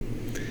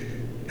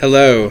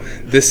Hello,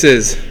 this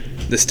is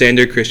the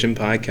Standard Christian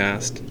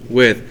Podcast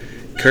with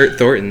Kurt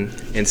Thornton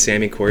and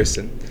Sammy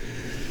Corson.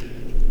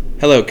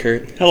 Hello,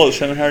 Kurt. Hello,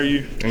 Sammy. How are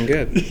you? I'm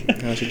good.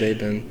 How's your day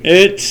been?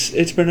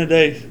 It's been a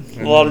day.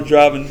 A lot of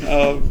driving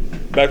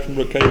back from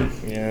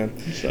Brookhaven. Yeah.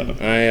 So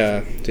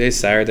Today's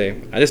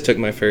Saturday. I just took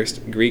my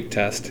first Greek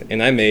test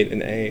and I made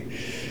an A.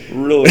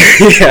 Really?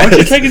 Yeah, Aren't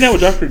you taking that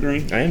with Dr.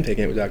 Green? I am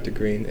taking it with Dr.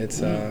 Green.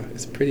 It's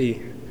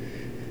pretty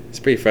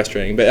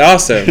frustrating, but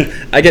also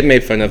I get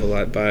made fun of a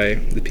lot by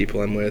the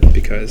people I'm with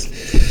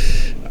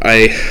because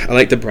I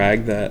like to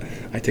brag that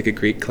I take a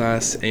Greek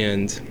class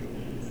and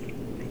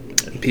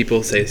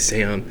people say,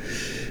 Sam,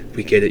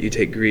 we get it, you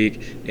take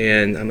Greek,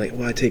 and I'm like,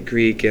 well, I take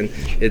Greek, and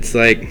it's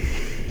like,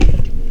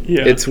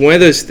 it's one of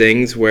those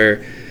things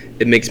where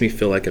it makes me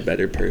feel like a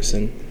better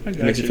person. It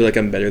makes me feel like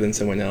I'm better than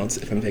someone else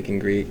if I'm taking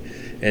Greek,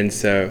 and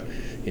so,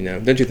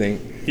 don't you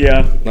think?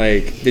 Yeah.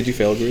 Like, did you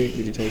fail Greek?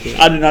 Did you take it?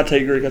 I did not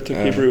take Greek. I took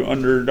Hebrew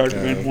under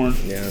Dr. Van Horn.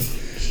 Yeah.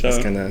 So that's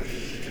kind of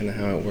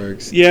how it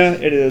works. Yeah,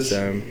 it is.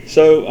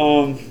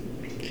 So,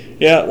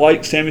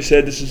 like Sammy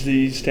said, this is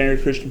the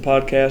Standard Christian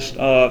Podcast.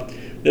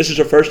 This is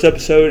our first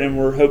episode, and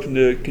we're hoping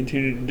to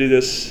continue to do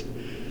this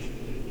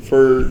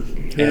for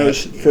who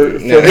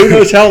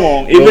knows how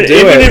long.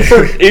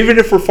 Even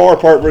if we're far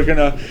apart, we're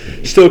gonna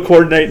still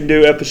coordinate and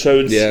do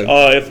episodes,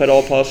 if at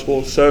all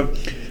possible. So,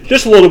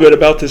 just a little bit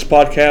about this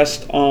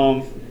podcast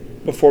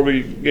before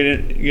we get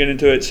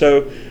into it.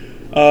 So,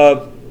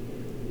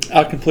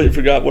 I completely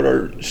forgot what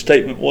our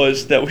statement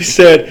was that we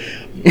said.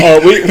 We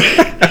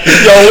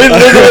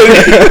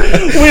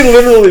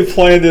literally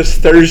planned this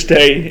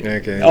Thursday.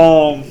 Okay.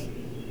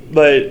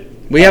 But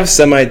we have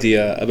some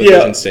idea of a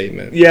vision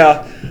statement.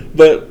 Yeah,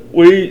 but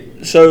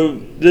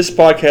this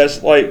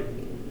podcast, like,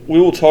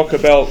 we will talk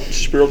about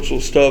spiritual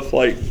stuff,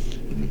 like,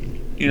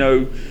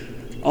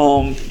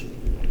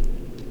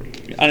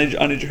 I need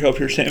your help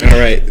here, Sammy. All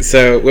right.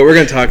 So what we're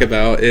going to talk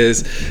about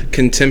is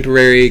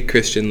contemporary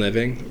Christian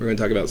living. We're going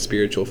to talk about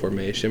spiritual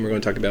formation. We're going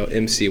to talk about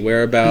MC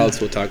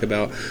whereabouts. We'll talk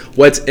about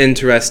what's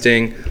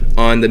interesting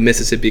on the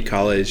Mississippi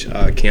College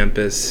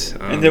campus.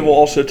 And then we'll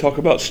also talk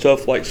about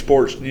stuff like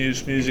sports,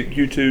 news, music,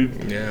 YouTube,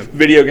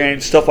 video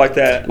games, stuff like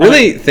that.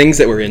 Really, things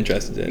that we're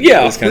interested in.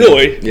 Yeah,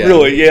 really.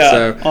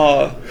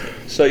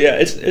 So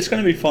it's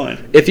going to be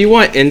fun. If you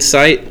want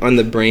insight on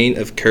the brain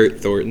of Kurt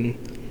Thornton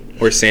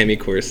or Sammy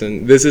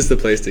Corson, this is the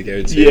place to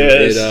go to.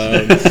 Yes.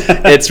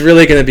 It's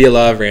really going to be a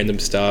lot of random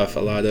stuff,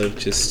 a lot of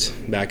just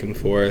back and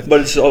forth.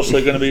 But it's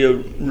also going to be a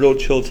real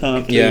chill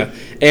time, too. Yeah,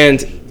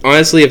 and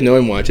honestly, if no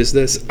one watches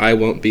this, I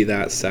won't be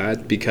that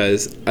sad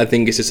because I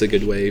think it's just a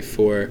good way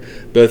for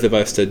both of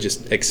us to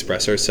just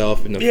express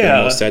ourselves in a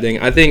formal setting.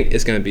 I think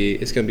it's going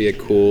to be a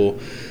cool,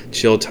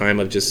 chill time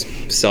of just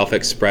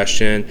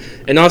self-expression,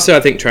 and also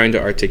I think trying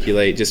to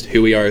articulate just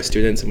who we are as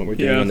students and what we're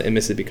doing on the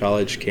Mississippi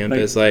College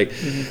campus. So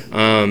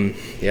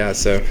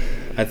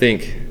I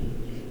think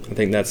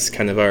that's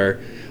kind of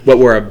what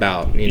we're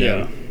about,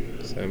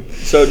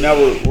 So now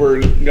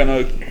we're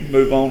gonna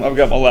move on. I've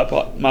got my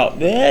laptop. I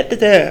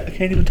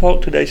can't even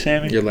talk today,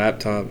 Sammy. Your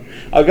laptop.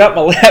 I've got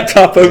my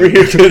laptop over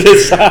here to the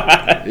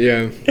side.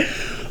 Yeah.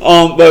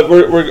 But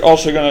we're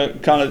also gonna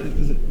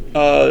kind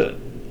of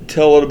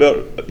tell a little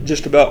bit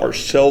just about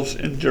ourselves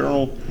in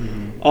general.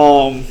 Mm-hmm.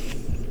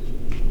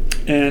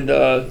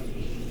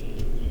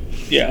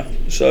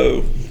 So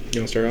you want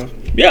to start off?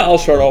 Yeah, I'll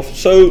start off.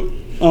 So,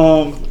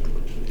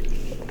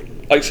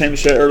 like Sammy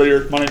said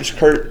earlier, my name is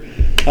Kurt.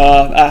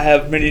 I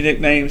have many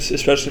nicknames,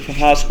 especially from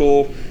high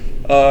school.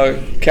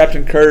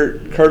 Captain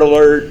Kurt, Kurt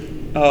Alert.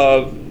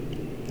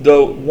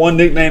 The one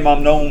nickname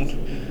I'm known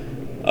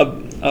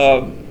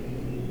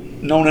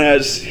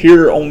as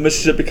here on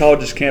Mississippi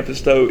College's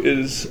campus, though,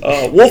 is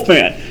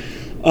Wolfman.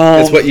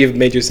 That's what you've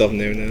made yourself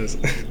known as.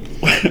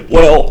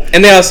 Well,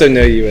 and they also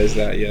know you as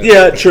that, yeah.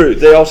 Yeah, true.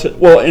 They also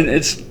and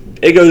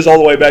it goes all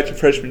the way back to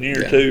freshman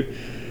year too.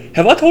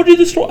 Have I told you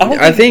this story?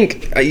 I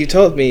think you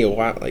told me a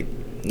while, like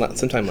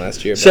sometime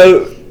last year.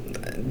 So,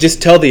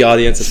 just tell the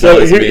audience.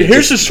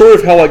 Here's the story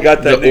of how I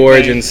got that. The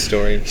origin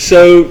story.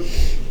 So,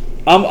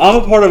 I'm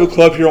a part of a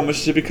club here on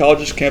Mississippi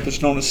College's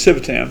campus known as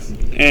Civitan,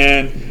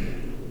 and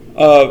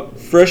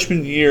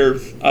freshman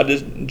year I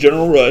did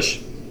General Rush,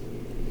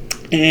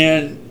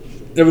 and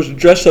there was a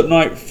dress-up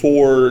night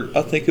for,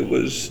 I think it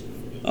was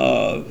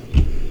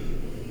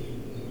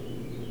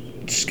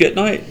skit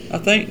night, I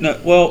think. No,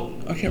 well,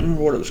 I can't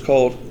remember what it was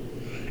called.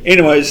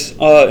 Anyways,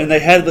 and they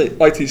had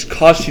like these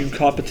costume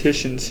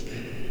competitions,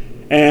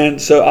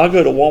 and so I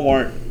go to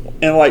Walmart,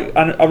 and like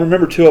I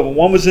remember two of them.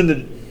 One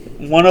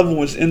of them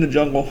was in the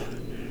jungle,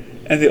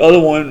 and the other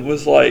one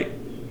was like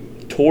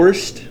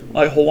tourist,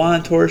 like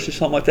Hawaiian tourist or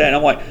something like that. And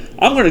I'm like,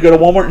 I'm going to go to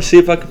Walmart and see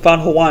if I can find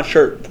a Hawaiian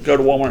shirt. Go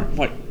to Walmart. I'm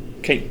like,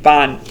 can't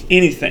find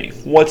anything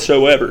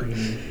whatsoever.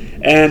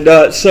 Mm-hmm.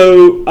 And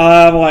so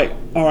I'm like,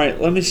 all right,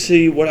 let me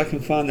see what I can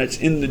find that's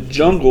in the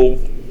jungle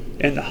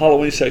in the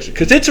Halloween section,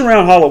 because it's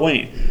around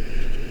Halloween.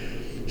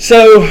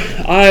 So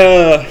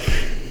I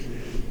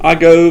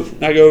go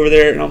over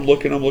there and I'm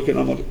looking.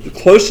 The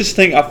closest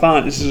thing I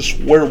find is this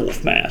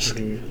werewolf mask.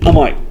 Mm-hmm. I'm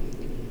like,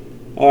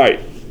 all right,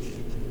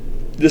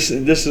 this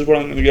is what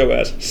I'm going to go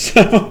as.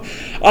 So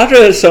I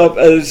dress up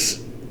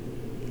as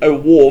a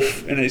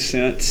wolf in a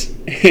sense,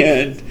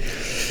 and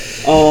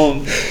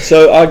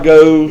so I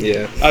go.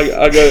 Yeah.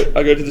 I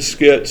go to the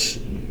skits,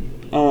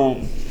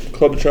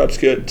 Club and Tribe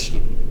skits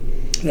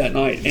that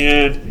night,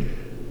 and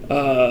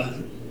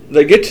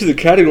they get to the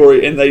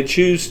category and they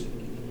choose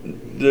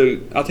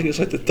I think it's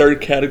like the third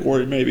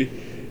category maybe,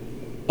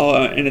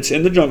 and it's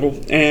in the jungle,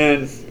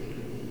 and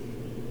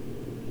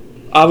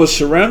I was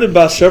surrounded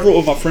by several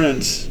of my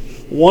friends,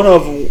 one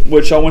of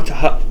which I went to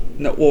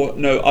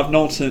I've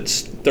known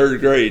since third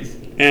grade,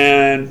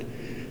 and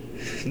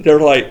they're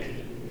like,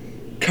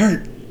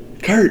 Kurt,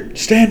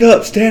 stand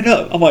up.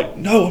 I'm like,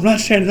 no, I'm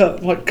not standing up.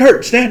 I'm like,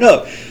 Kurt, stand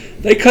up.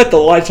 They cut the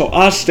lights on.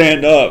 I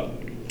stand up,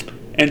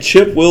 and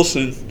Chip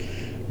Wilson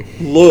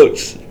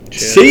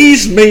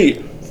sees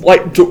me,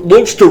 like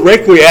looks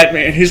directly at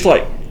me, and he's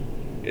like,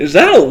 is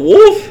that a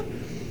wolf?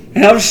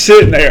 And I'm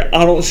sitting there.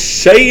 I don't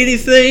say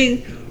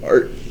anything,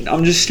 or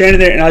I'm just standing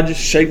there, and I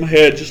just shake my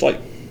head, just like,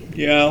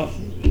 yeah,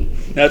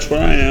 that's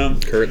what I am.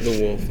 Kurt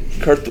the wolf.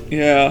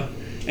 Yeah.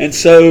 And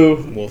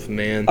so, Wolf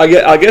man.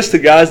 I guess the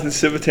guys in the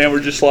Civitan were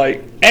just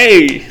like,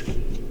 hey,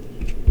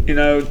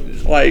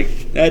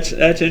 like, that's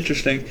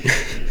interesting.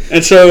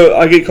 And so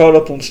I get called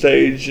up on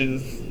stage,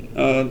 and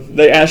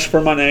they ask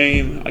for my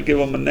name. I give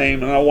them a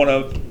name, and I want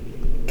a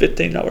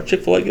 $15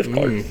 Chick-fil-A gift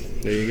card.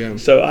 There you go.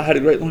 So I had a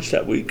great lunch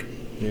that week.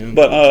 Yeah.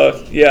 But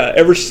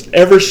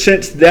ever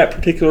since that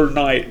particular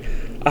night,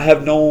 I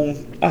have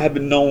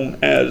been known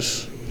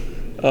as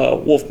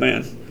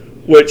Wolfman,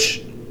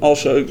 which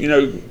also,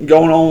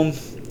 going on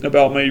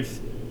about me,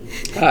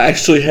 I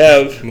actually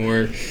have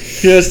more.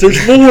 Yes,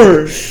 there's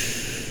more.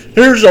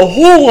 There's a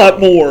whole lot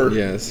more.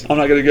 Yes. I'm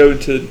not going to go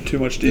into too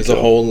much detail. There's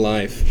a whole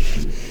life.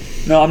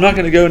 No, I'm not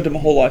going to go into my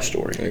whole life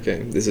story.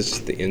 Okay, this is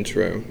just the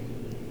intro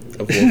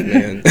of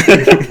Wolfman.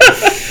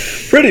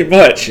 Pretty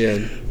much. Yeah.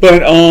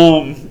 But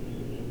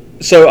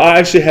so I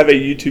actually have a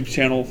YouTube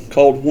channel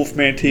called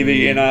Wolfman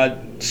TV, and I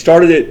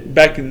started it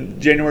back in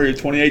January of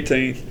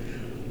 2018.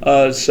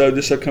 So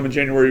this upcoming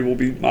January will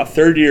be my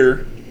third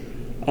year.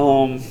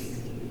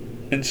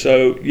 And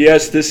so,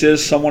 yes, this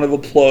is somewhat of a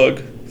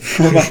plug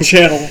for my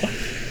channel.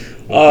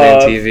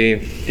 Wolfman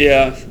TV.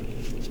 Yeah.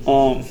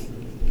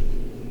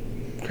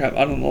 Crap,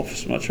 I don't know if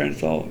it's my train of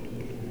thought.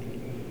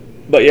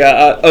 But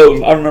yeah,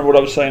 I remember what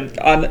I was saying.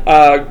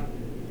 I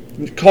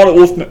called it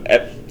Wolfman.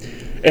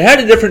 It had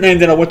a different name,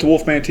 then I went to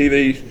Wolfman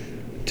TV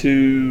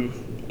to,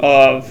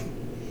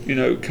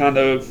 kind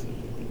of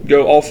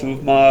go off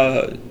of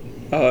my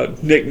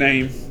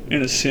nickname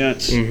in a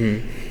sense.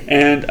 Mm-hmm.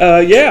 And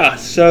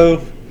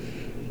so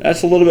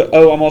that's a little bit.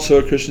 Oh, I'm also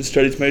a Christian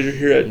Studies major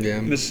here at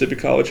Mississippi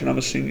College, and I'm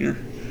a senior,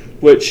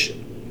 which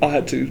I'll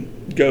have to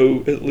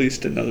go at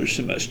least another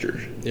semester.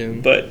 Yeah.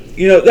 But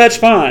that's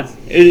fine.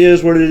 It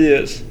is what it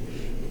is.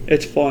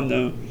 It's fun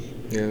though.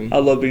 Yeah. I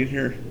love being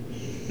here.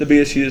 The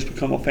BSU has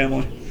become a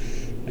family.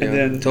 Yeah. And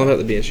then tell them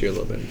about the BSU a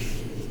little bit.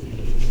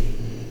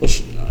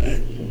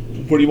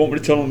 What do you want me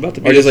to tell them about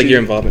the BSU? Or just like your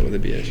involvement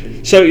with the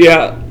BSU. So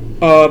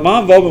my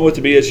involvement with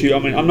the BSU. I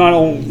mean, I'm not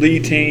on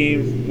lead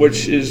team,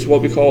 which is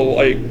what we call,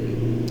 like,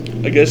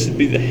 I guess it'd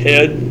be the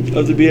head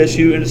of the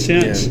BSU in a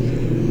sense.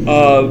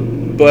 Yeah.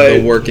 But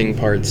the working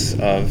parts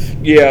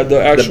of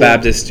the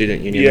Baptist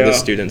Student Union, the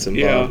students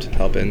involved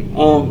helping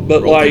roll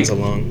things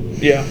along.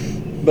 Yeah,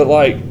 but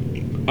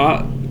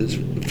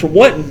from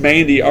what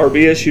Mandy, our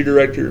BSU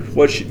director,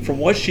 from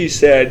what she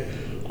said,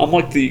 I'm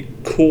like the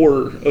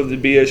core of the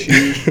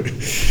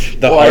BSU.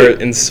 The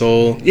heart and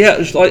soul. Yeah,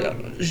 it's like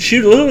she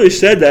literally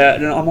said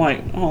that, and I'm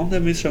like, oh,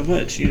 that means so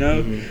much,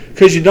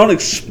 because you don't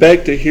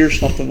expect to hear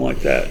something like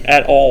that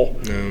at all.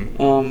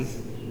 No.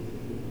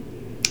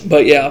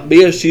 But yeah,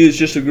 BSU is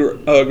just a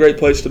great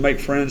place to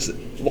make friends,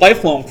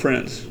 lifelong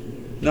friends,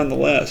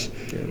 nonetheless.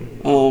 Yeah.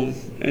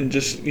 And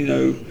just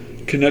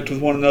connect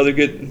with one another,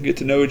 get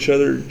to know each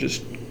other,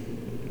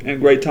 and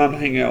great time to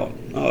hang out.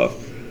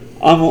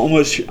 I'm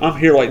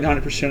here like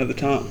 90% of the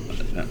time.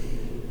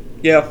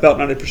 Yeah, about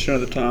 90%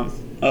 of the time.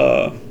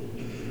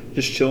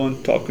 Just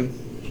chilling, talking,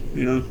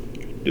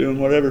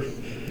 doing whatever.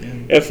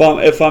 Yeah.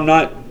 If I'm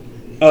not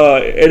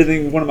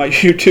editing one of my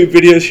YouTube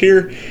videos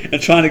here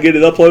and trying to get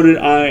it uploaded,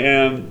 I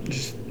am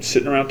just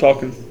sitting around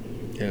talking.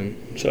 Yeah.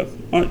 So,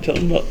 all right, tell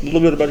them a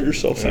little bit about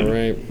yourself, Sammy. All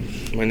right.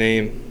 My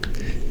name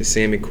is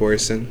Sammy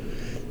Corson.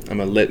 I'm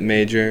a lit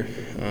major.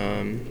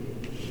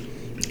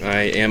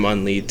 I am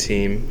on lead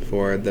team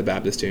for the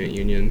Baptist Student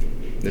Union,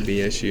 the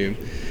BSU.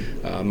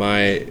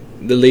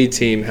 The lead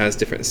team has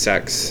different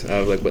sects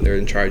of like what they're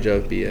in charge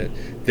of, be it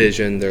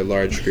vision, their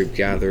large group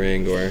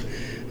gathering, or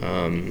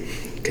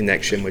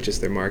connection, which is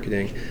their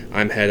marketing.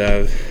 I'm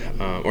I'm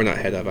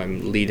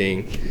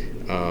leading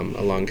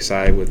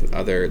alongside with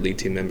other lead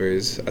team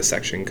members a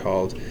section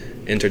called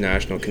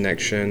International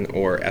Connection,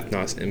 or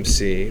Ethnos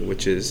MC,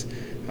 which is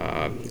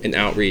an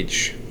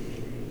outreach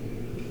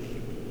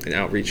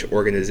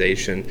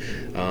organization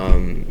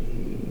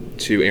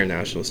to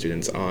international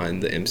students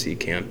on the MC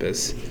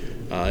campus.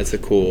 It's a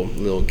cool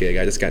little gig.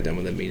 I just got done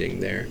with a meeting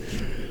there.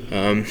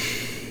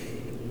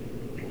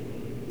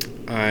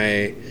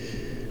 I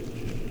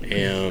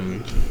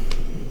am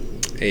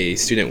a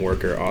student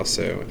worker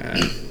also at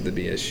the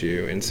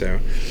BSU, and so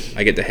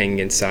I get to hang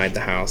inside the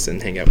house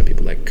and hang out with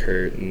people like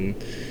Kurt and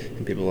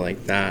people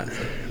like that.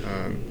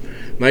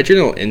 My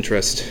general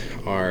interests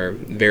are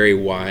very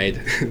wide,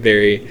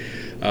 very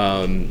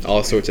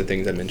all sorts of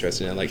things I'm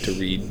interested in. I like to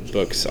read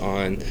books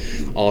on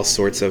all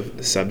sorts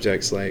of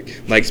subjects, like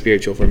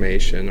spiritual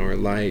formation, or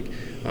like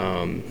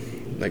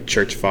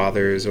church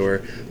fathers,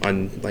 or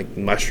on like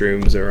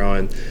mushrooms, or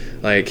on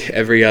like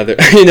every other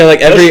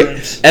like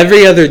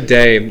every other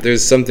day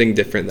there's something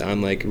different that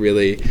I'm like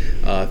really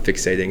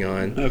fixating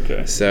on.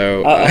 Okay.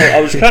 So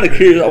I was kind of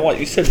curious on what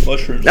you said,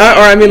 mushrooms. Or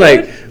I mean,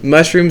 like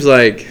mushrooms,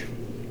 like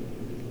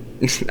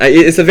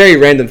it's a very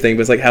random thing,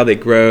 but it's like how they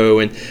grow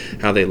and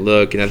how they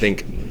look, and I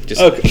think just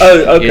okay,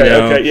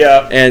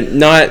 yeah, and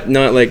not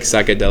like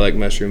psychedelic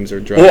mushrooms or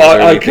drugs.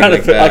 Well, I kind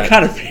of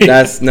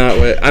that's not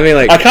what I mean.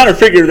 Like I kind of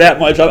figured that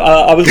much.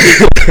 I was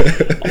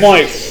I'm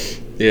like,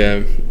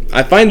 yeah.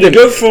 I find them.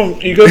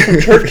 You go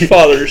from church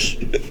fathers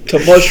to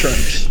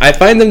mushrooms. I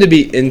find them to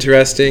be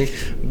interesting,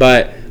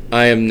 but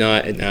I am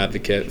not an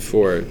advocate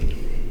for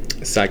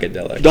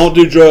psychedelics. Don't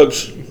do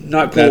drugs.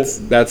 Not cool.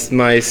 That's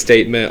my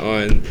statement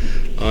on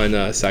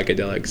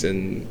psychedelics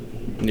and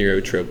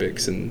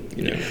neurotropics and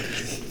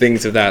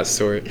things of that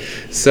sort.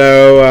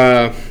 So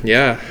I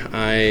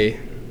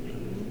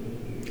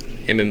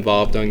am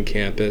involved on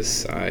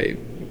campus. I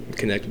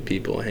connect with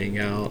people, hang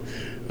out,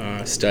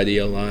 study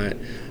a lot.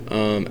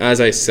 As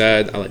I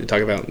said, I like to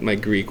talk about my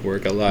Greek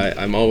work a lot.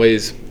 I'm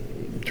always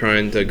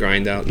trying to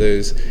grind out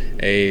those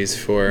A's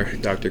for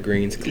Dr.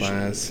 Green's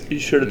class. You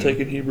should have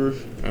taken Hebrew.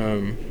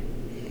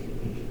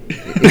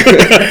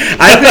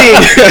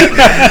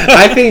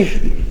 I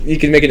think you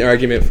can make an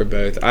argument for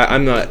both. I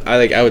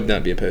would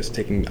not be opposed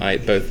to taking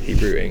both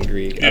Hebrew and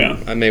Greek.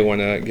 Yeah. I may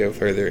want to go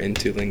further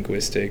into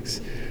linguistics.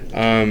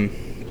 But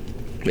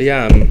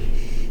yeah,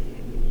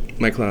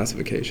 my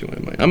classification. What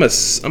am I?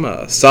 I'm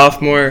a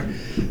sophomore.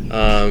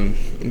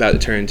 About to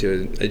turn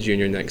into a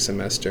junior next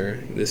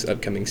semester, this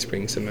upcoming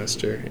spring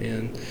semester,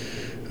 and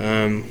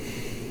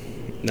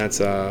that's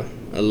a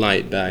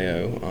light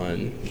bio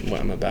on what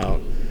I'm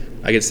about.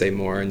 I could say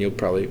more, and you'll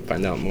probably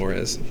find out more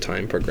as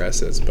time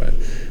progresses, but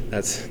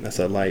that's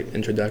a light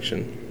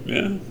introduction.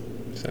 Yeah.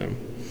 So,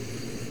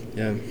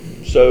 yeah.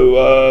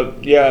 So,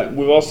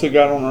 we've also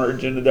got on our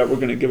agenda that we're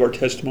going to give our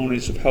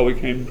testimonies of how we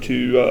came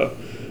to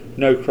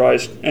know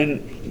Christ.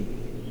 And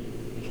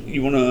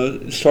you want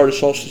to start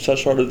us off, since I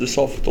started this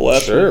off with the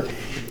last one?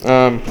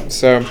 Sure.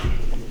 So,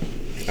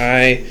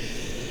 I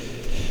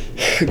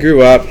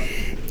grew up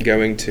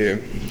going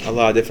to a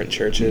lot of different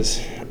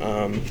churches.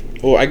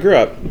 I grew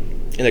up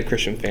in a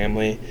Christian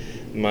family.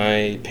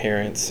 My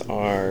parents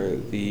my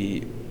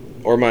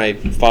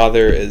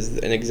father is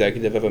an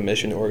executive of a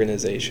mission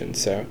organization.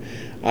 So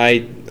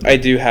I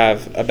do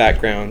have a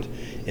background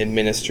in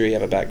ministry. I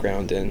have a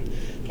background in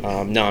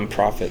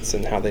nonprofits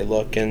and how they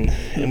look. And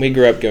we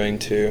grew up going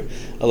to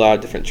a lot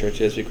of different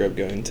churches. We grew up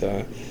going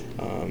to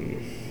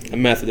a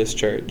Methodist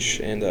church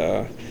and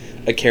a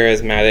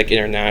charismatic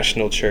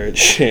international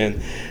church.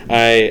 And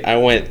I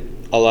went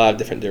a lot of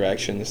different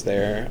directions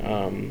there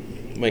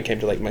when it came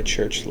to like my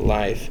church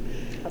life.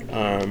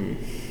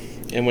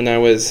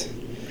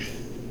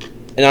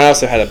 And I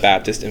also had a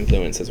Baptist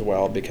influence as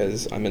well,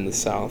 because I'm in the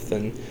South,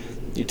 and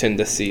you tend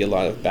to see a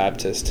lot of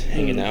Baptists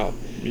hanging out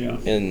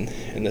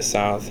in the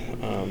South.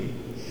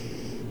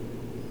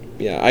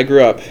 I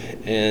grew up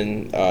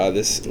in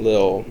this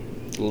little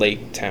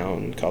lake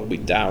town called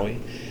Wedowee,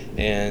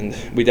 and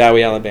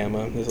Wedowee,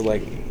 Alabama.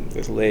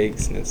 There's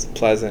lakes, and it's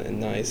pleasant and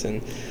nice,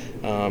 and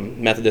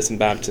Methodists and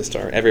Baptists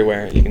are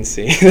everywhere, you can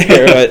see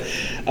there. But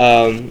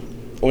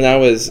when I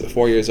was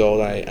 4 years old,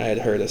 I had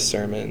heard a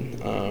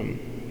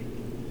sermon.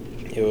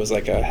 It was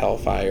like a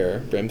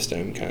hellfire,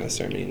 brimstone kind of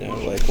sermon,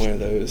 like one of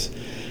those,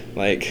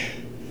 like,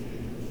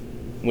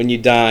 when you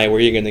die, where are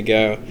you going to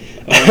go?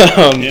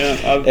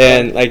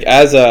 And like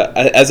as a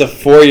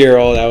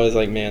 4-year-old, I was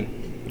like,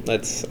 man,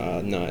 let's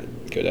not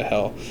go to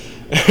hell.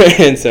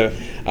 And so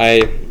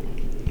I,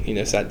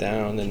 sat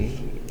down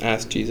and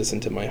asked Jesus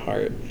into my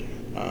heart.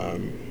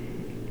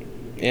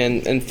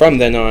 And from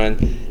then on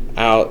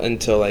out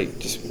until like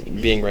just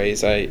being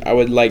raised, I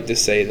would like to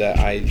say that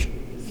I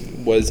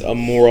was a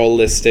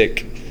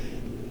moralistic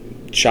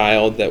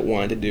child that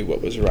wanted to do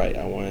what was right.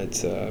 I wanted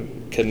to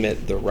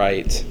commit the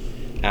right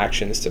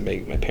actions to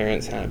make my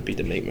parents happy,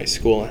 to make my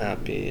school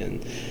happy,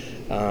 and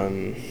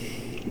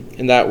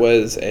that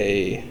was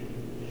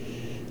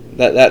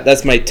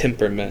that's my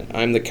temperament.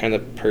 I'm the kind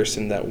of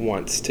person that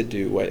wants to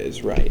do what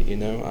is right.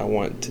 I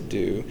want to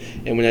do,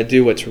 and when I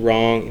do what's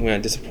wrong, when I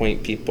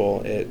disappoint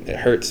people, it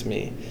hurts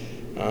me.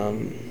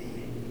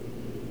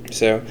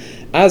 So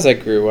as I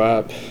grew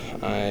up,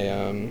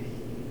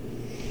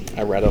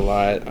 I read a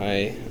lot.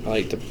 I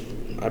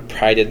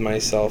prided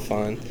myself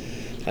on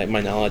like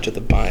my knowledge of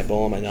the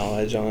Bible, my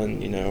knowledge on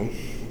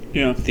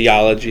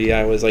theology.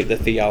 I was like the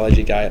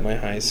theology guy at my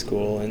high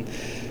school, and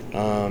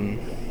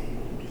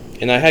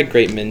I had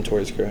great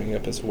mentors growing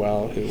up as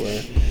well who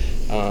were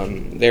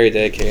very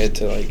dedicated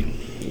to like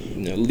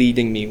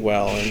leading me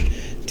well and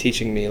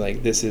teaching me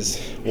like this is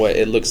what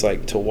it looks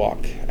like to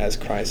walk as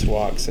Christ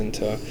walks, and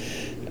to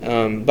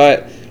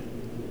but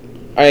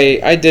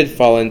I did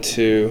fall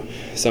into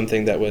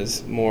something that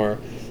was more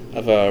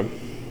of a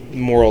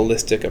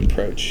moralistic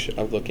approach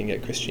of looking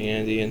at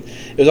Christianity, and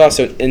it was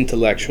also an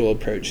intellectual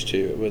approach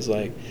too. It was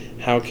like,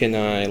 how can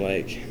I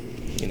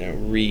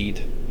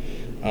read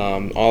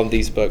all of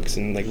these books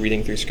and like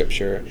reading through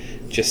scripture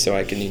just so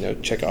I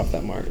can check off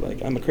that mark,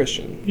 like I'm a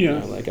Christian.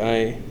 Like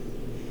I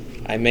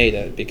made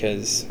it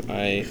because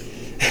I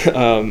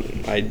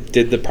I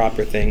did the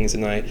proper things,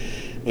 and I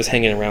was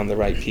hanging around the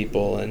right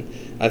people, and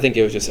I think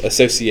it was just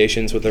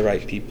associations with the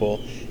right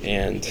people,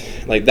 and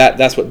like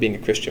that's what being a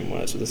Christian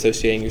was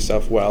associating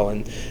yourself well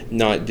and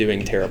not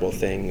doing terrible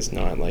things,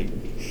 not like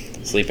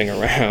sleeping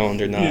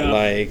around, or not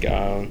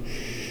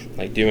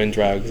like doing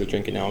drugs or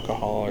drinking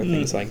alcohol or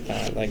things like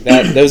that. Like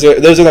that those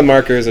are the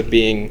markers of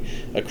being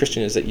a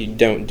Christian, is that you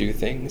don't do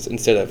things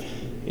instead of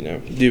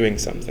doing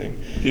something.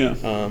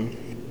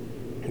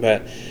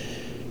 But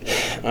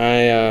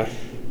I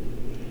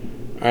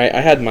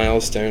had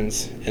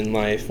milestones in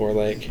life, or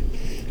like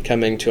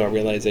coming to a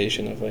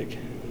realization of like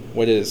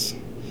what is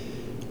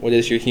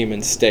your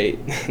human state,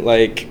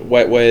 like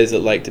what is it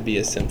like to be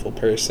a sinful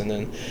person.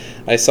 And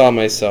I saw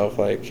myself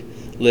like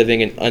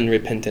living in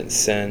unrepentant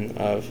sin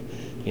of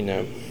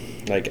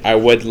like I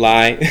would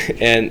lie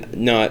and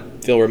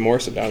not feel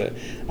remorse about it.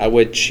 I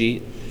would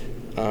cheat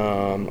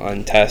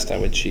on tests. I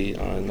would cheat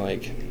on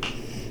I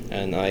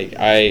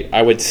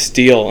would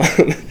steal.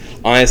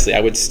 Honestly,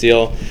 I would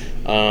steal,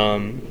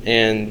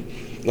 and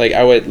like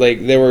I would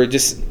there were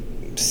just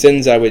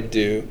sins I would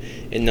do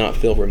and not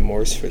feel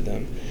remorse for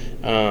them.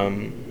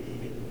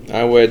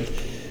 I would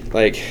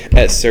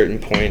at certain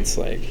points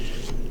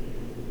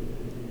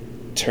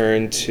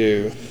turn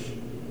to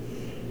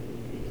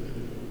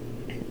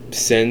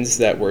sins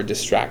that were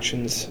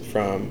distractions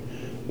from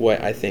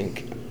what I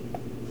think.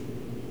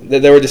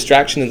 That there were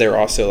distractions, and they were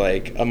also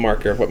a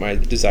marker of what my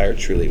desire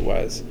truly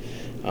was.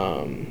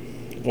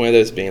 One of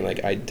those being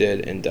I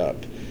did end up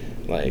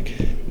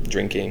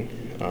drinking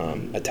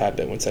a tad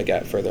bit once I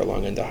got further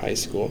along into high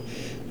school.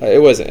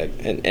 It wasn't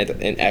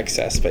an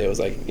excess, but it was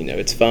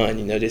it's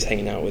fun, just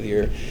hanging out with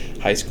your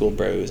high school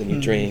bros, and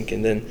you drink.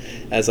 And then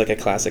as a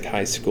classic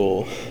high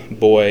school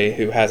boy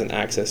who hasn't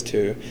access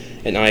to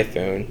an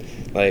iPhone,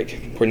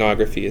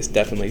 pornography is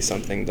definitely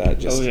something that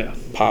just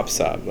pops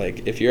up.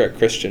 If you're a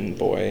Christian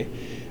boy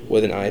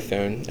with an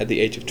iPhone at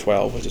the age of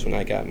 12, which is when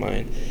I got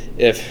mine,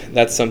 if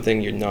that's something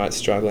you're not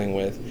struggling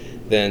with,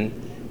 then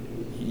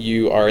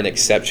you are an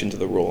exception to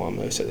the rule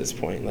almost at this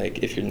point.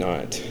 If you're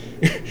not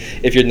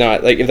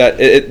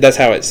that's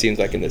how it seems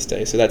in this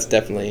day. So that's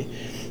definitely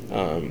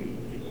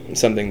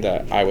something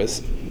that I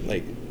was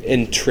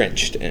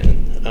entrenched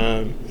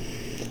in.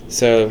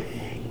 So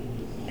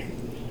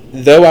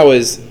though I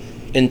was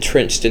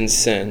entrenched in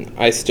sin,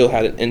 I still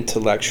had an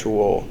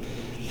intellectual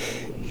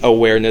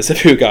awareness of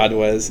who God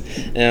was,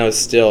 and I was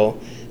still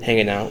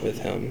hanging out with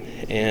him,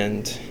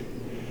 and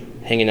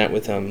hanging out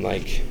with him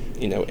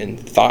in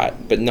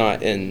thought, but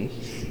not in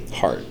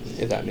heart,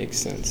 if that makes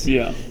sense.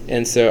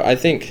 And so I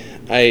think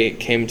I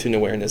came to an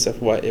awareness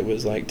of what it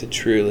was like to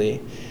truly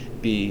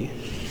be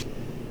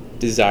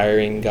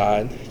desiring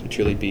God, to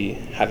truly be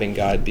having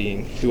God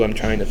being who I'm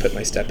trying to put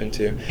my step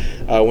into.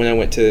 When I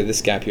went to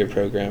this gap year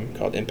program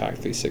called Impact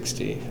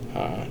 360,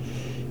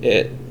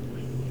 it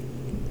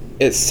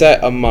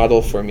set a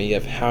model for me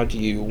of how do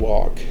you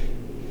walk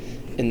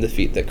in the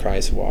feet that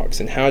Christ walks,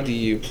 and how do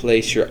you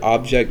place your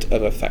object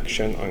of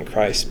affection on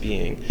Christ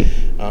being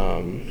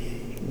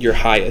your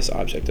highest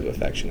object of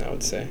affection, I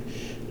would say.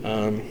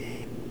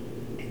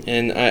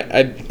 And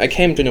I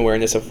came to an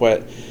awareness of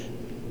what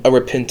a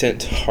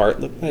repentant heart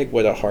looked like,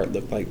 what a heart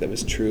looked like that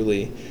was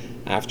truly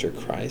after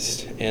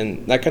Christ.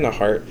 And that kind of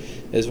heart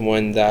is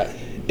one that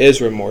is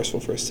remorseful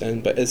for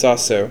sin, but it's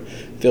also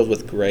filled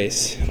with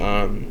grace.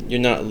 You're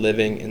not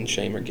living in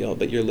shame or guilt,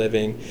 but you're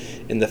living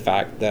in the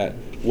fact that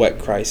what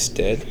Christ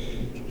did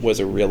was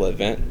a real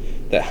event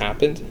that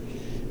happened,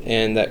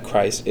 and that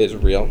Christ is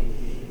real,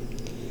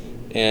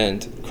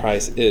 and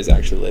Christ is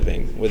actually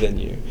living within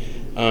you.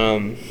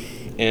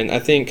 And I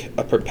think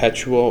a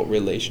perpetual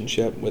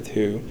relationship with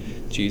who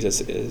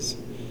Jesus is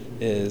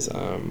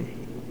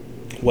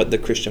what the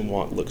Christian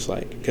walk looks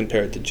like,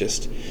 compared to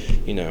just,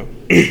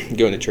 going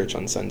to church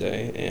on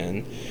Sunday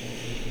and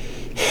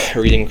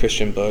reading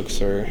Christian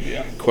books or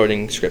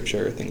quoting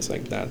scripture or things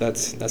like that.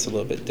 That's a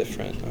little bit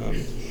different.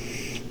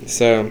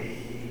 So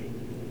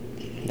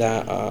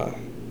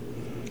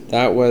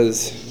that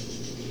was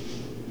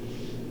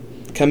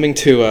coming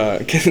to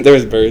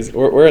there's birds.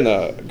 We're in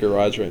a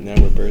garage right now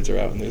where birds are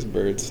out, and there's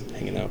birds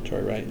hanging out to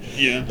our right.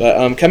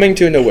 But coming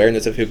to an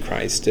awareness of who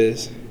Christ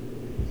is,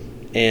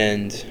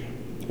 and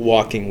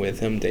walking with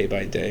him day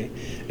by day,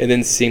 and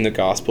then seeing the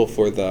gospel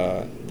for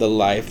the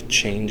life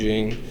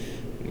changing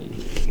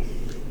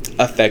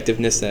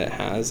effectiveness that it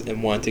has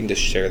and wanting to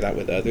share that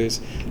with others.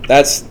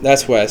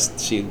 That's what I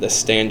see the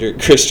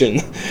standard Christian,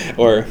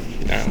 or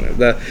I don't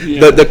know,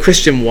 the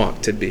Christian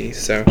walk to be.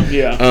 So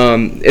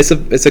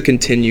it's a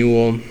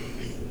continual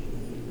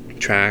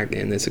track,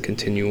 and it's a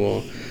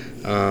continual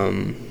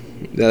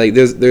like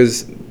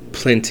there's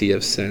plenty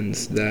of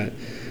sins that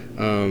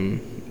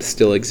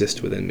still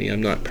exist within me.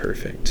 I'm not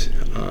perfect,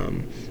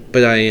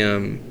 but I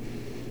am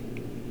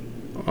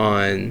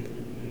on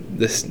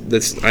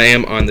I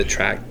am on the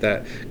track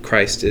that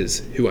Christ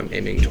is who I'm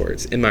aiming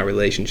towards in my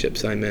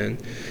relationships I'm in,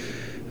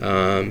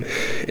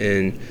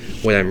 and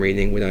what I'm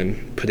reading, what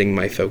I'm putting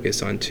my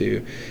focus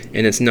onto.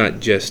 And it's not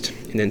just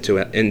an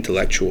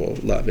intellectual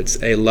love.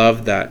 It's a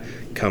love that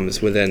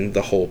comes within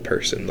the whole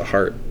person, the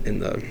heart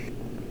and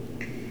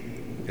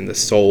the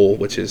soul,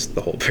 which is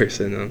the whole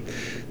person.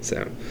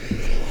 So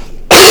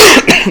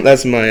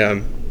that's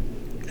my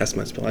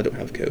spell. I don't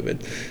have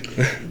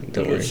COVID.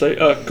 Don't worry. Say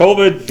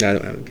COVID? No, I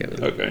don't have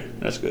COVID. Okay,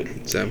 that's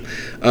good. So,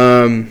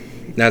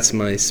 that's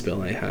my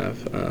spell I have.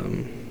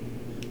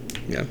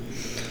 Yeah.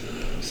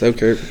 So,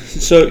 Kurt.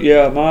 So,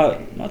 yeah,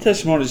 my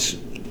testimony is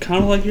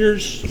kind of like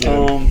yours,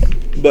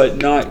 but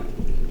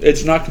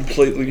it's not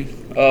completely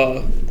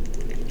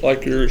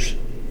like yours.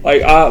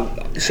 Like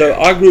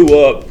I grew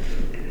up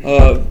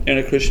in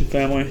a Christian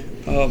family.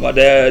 My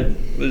dad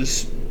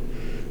has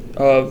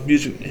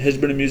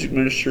been a music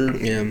minister.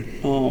 Yeah.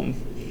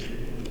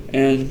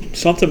 And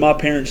something my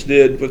parents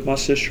did with my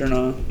sister and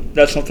I,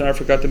 that's something I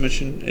forgot to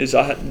mention, is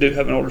I do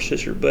have an older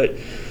sister, but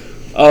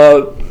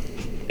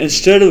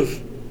instead of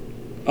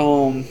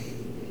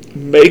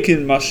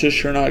making my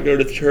sister and I go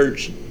to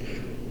church,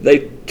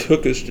 they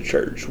took us to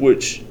church,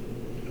 which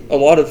a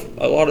lot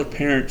of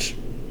parents,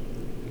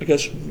 I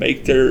guess,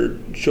 make their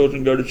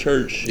children go to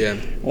church. Yeah.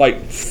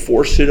 Like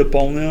force it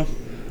upon them.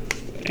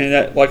 And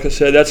that, like I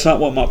said, that's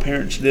not what my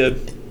parents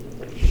did.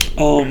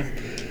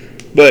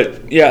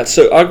 But yeah,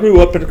 so I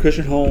grew up in a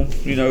Christian home.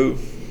 You know,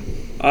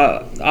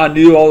 I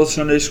knew all the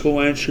Sunday school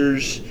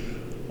answers,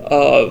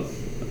 and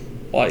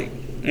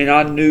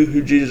I knew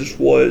who Jesus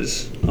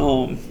was.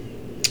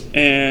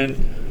 And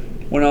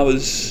when I want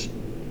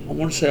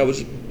to say I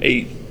was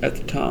 8 at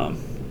the time.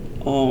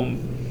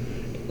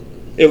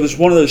 It was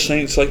one of those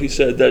things, like you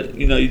said, that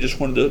you just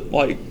wanted to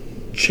like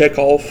check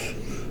off,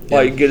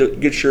 like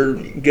get your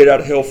get out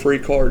of hell free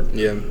card.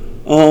 Yeah.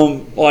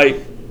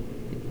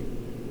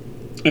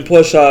 And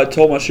plus I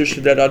told my sister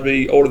that I'd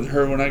be older than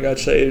her when I got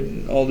saved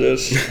and all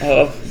this,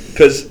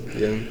 because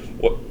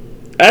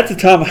at the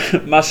time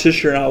my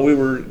sister and I, we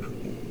were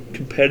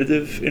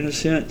competitive in a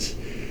sense,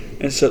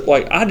 and so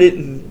like I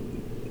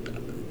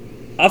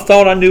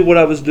thought I knew what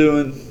I was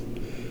doing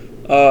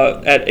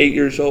at 8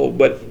 years old,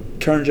 but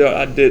turns out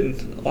I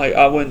didn't. Like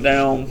I went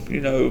down,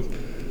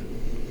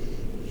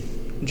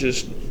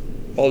 just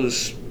all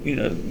this,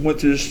 went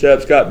through the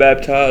steps, got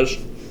baptized,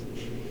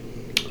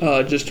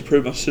 just to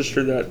prove my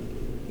sister that,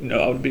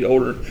 I would be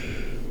older.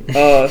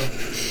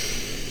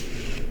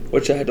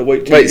 Which I had to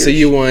wait 2 years. Wait, so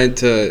you wanted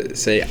to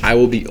say I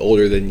will be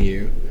older than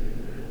you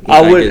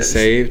when I get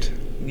saved?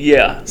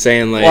 Yeah.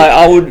 Saying like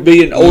I would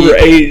be an older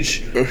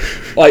age.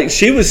 Like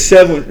she was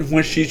 7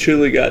 when she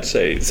truly got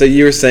saved. So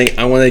you were saying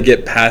I want to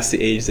get past the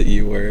age that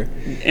you were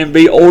and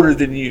be older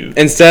than you.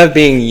 Instead of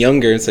being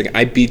younger, it's like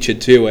I beat you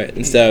to it.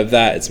 Instead of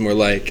that, it's more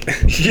like I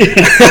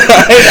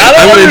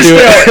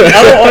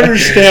don't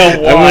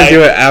understand why. I'm gonna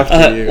do it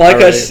after you.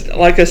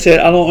 Like I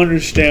said, I don't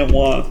understand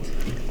why.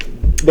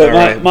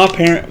 But my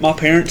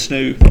parents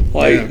knew.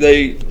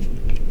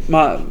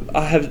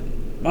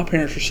 My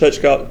parents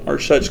are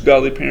such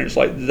godly parents.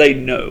 Like they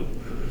know,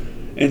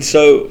 and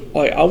so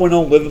like I went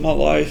on living my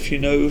life,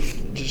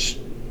 just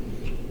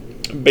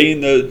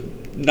being the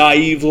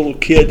naive little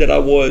kid that I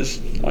was,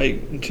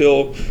 like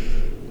until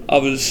I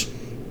was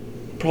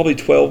probably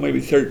 12, maybe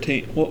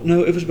 13. Well,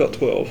 no, it was about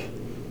 12.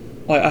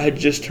 Like I had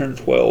just turned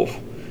 12,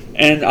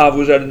 and I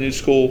was at a new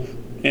school,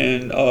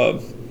 and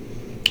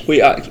we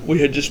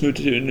had just moved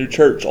to a new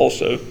church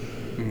also,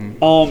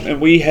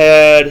 and we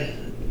had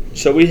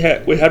a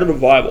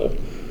revival.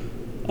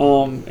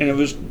 And it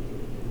was,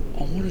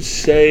 I want to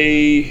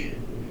say, it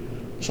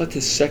was like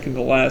the second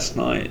to last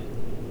night.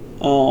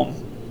 I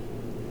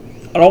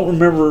don't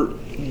remember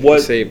what.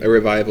 You say a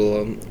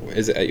revival.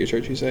 Is it at your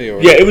church? You say,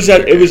 or yeah, it was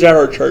at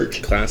our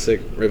church. Classic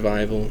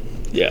revival.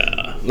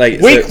 Yeah, like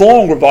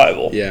week-long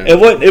revival. Yeah, it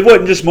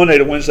wasn't just Monday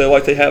to Wednesday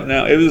like they have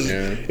now.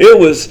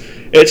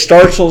 It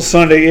starts on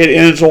Sunday, it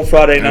ends on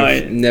Friday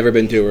night. I've never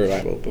been to a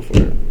revival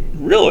before.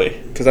 Really?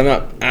 Because I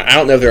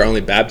don't know if there are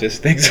only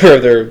Baptist things or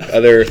if there are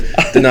other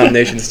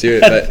denominations to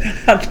it, but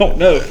I don't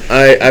know.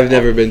 I've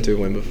never been to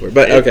one before.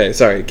 But okay,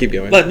 sorry, keep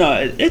going. But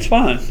no, it's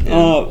fine.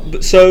 Yeah.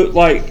 So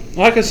like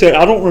I said,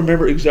 I don't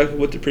remember exactly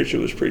what the preacher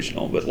was preaching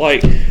on, but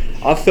like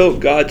I felt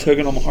God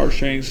tugging on my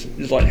heartstrings.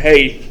 It's like,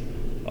 hey,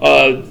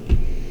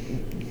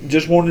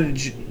 just wanted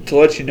to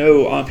let you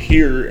know I'm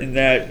here, and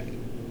that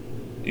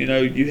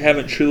you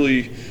haven't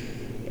truly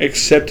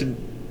accepted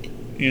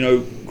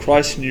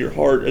Christ into your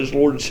heart as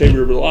Lord and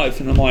Savior of your life.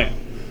 And I'm like,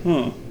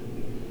 huh.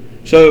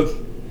 So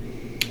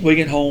we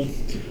get home,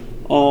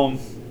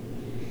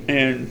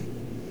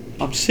 and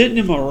I'm sitting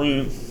in my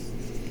room,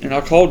 and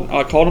I called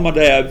on my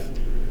dad.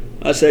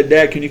 I said,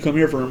 "Dad, can you come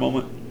here for a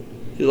moment?"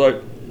 He's like,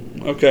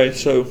 "Okay."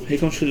 So he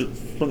comes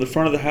from the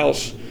front of the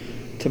house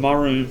to my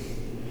room,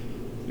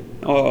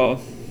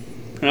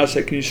 and I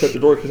said, "Can you shut the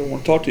door because I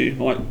want to talk to you?" I'm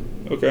like,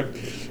 "Okay."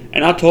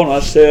 And I told him, I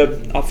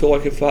said, "I feel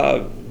like if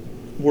I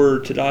were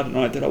to die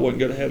tonight, that I wouldn't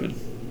go to heaven."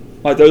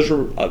 Like those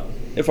were,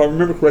 if I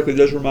remember correctly,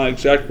 those were my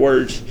exact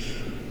words.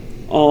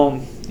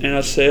 And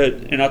I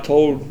said,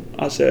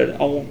 I said,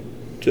 "I want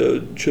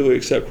to truly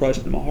accept Christ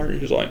into my heart." He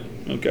was like,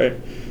 "Okay."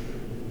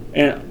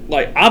 And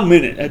like I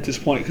meant it at this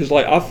point because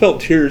like I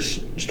felt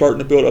tears starting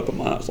to build up in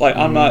my eyes. Like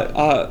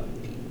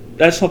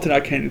that's something I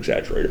can't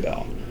exaggerate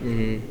about.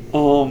 And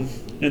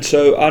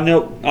so I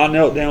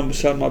knelt down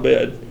beside my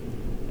bed,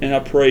 and I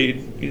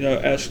prayed,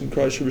 asking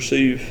Christ for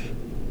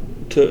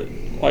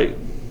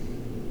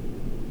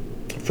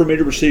me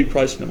to receive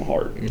Christ into my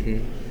heart.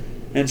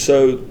 And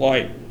so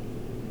like,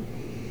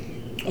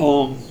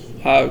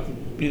 I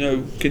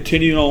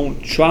continued on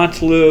trying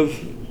to live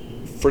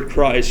for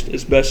Christ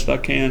as best I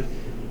can.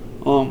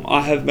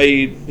 I have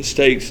made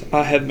mistakes.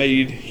 I have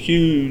made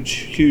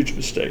huge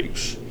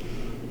mistakes.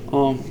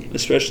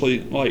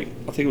 Especially like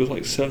I think it was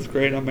like 7th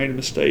grade. I made a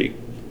mistake,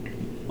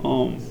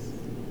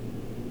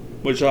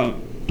 which I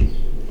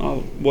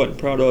wasn't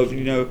proud of.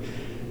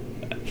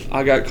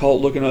 I got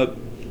caught looking up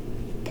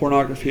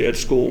pornography at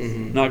school.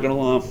 Not gonna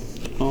lie,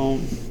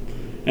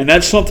 and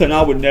that's something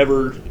I would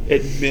never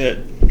admit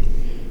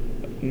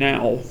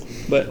now.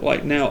 But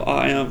like now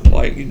I am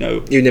like You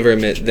never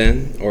admit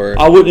then, or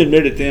I wouldn't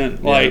admit it then.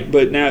 Like,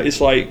 but now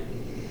it's like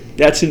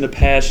that's in the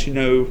past.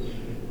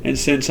 And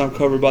since I'm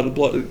covered by the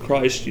blood of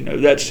Christ,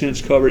 that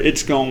sin's covered.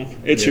 It's gone.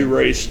 It's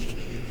erased.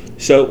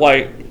 So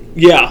like,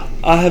 yeah,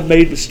 I have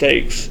made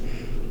mistakes,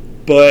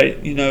 but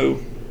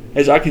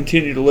as I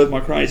continue to live my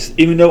Christ,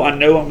 even though I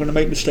know I'm going to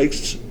make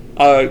mistakes,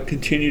 I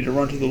continue to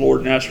run to the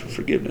Lord and ask for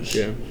forgiveness.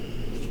 Yeah,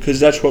 because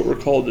that's what we're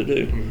called to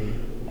do.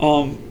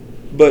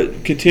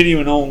 But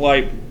continuing on,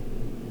 like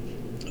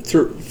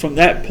from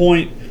that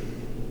point,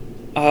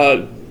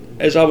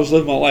 as I was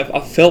living my life,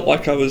 I felt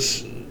like I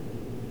was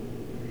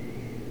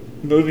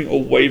moving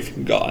away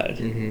from God.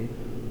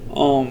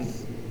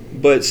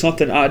 But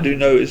something I do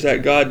know is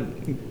that God,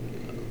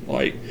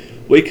 like,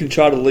 we can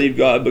try to leave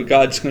God, but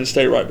God's going to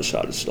stay right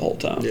beside us the whole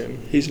time. Yeah.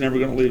 He's never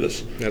going to leave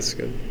us. That's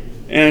good.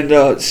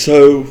 And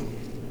so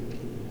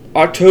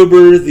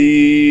October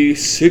the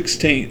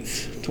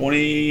 16th,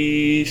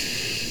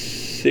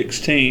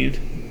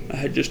 2016, I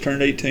had just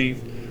turned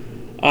 18.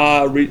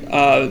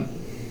 I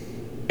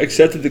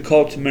accepted the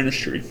call to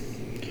ministry.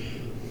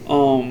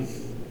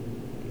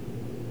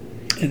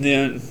 And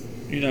then,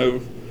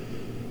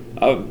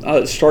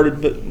 I started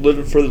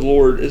living for the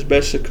Lord as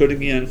best I could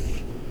again.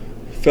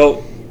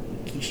 Felt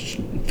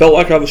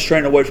like I was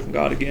straying away from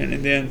God again.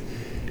 And then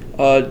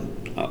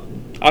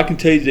I can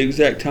tell you the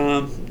exact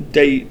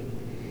date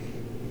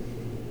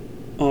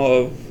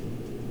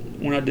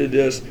when I did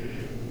this.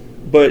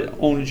 But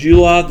on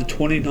July the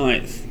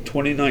 29th,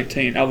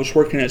 2019, I was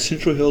working at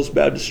Central Hills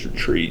Baptist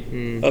Retreat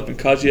up in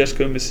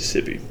Kosciuszko,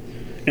 Mississippi.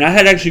 And I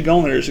had actually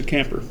gone there as a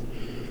camper.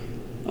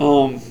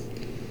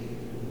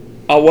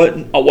 I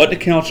wasn't a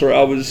counselor.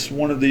 I was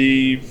one of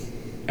the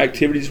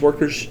activities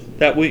workers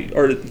that week,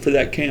 or for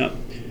that camp.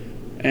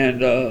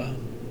 And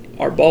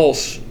our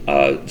boss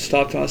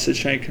stopped and I said,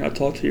 "Shane, can I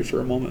talk to you for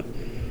a moment?"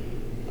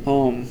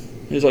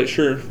 He was like,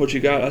 "Sure, what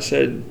you got?" I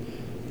said,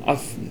 I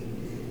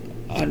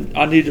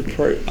need to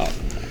pray. I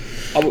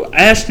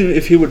asked him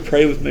if he would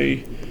pray with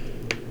me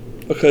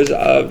because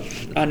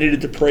I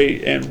needed to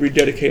pray and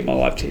rededicate my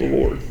life to the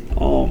Lord.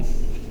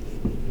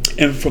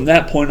 And from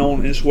that point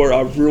on is where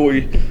I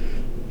really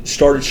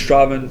started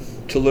striving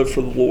to live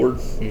for the Lord.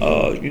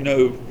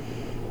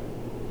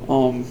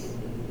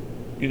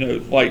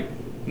 Like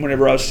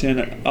whenever I sinned,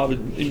 I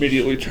would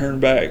immediately turn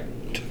back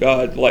to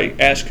God,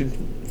 like asking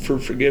for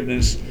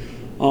forgiveness.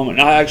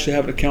 And I actually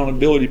have an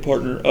accountability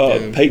partner,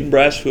 Peyton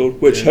Brassfield,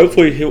 which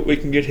hopefully we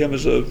can get him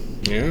as a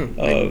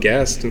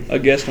guest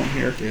on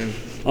here. Yeah.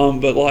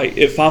 But like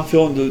if I'm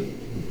feeling the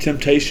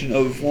temptation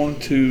of wanting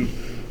to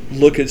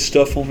look at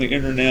stuff on the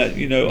internet,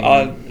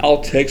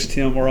 I'll text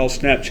him or I'll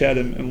Snapchat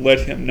him and let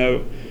him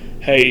know,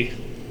 hey,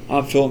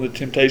 I'm feeling the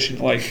temptation.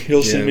 Like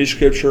he'll send me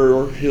scripture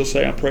or he'll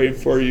say, "I'm praying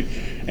for you,"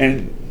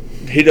 and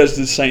he does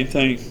the same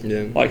thing.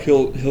 Yeah. Like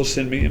he'll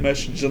send me a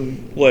message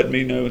and let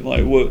me know, and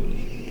like what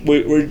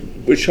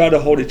we try to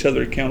hold each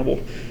other accountable,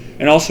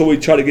 and also we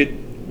try to get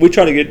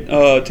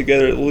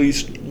together at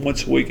least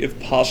once a week if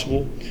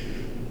possible,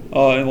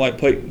 and like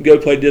go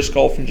play disc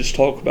golf and just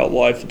talk about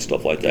life and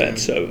stuff like that. Yeah.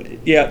 So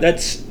yeah,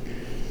 that's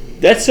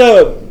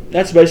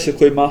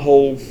basically my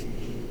whole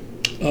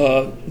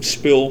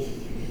spiel,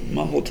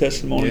 my whole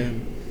testimony. Yeah.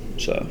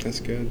 So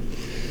that's good.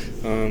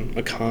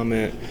 A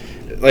comment,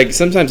 like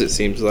sometimes it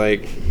seems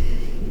like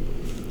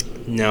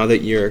now that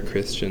you're a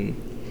Christian,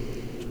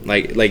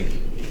 like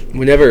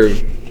whenever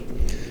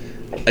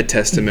a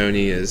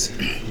testimony is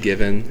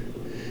given,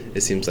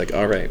 it seems like,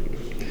 all right,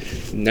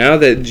 now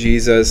that he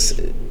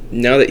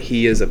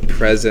is a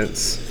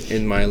presence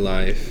in my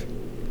life,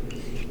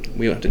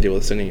 we don't have to deal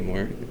with sin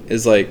anymore,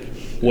 is like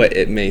what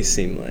it may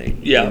seem like.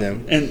 Yeah, you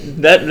know? And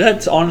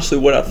that's honestly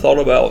what I thought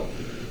about.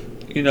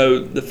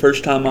 The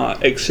first time I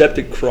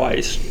accepted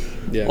Christ.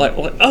 Yeah. Like,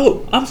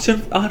 oh, I'm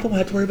sin. I don't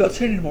have to worry about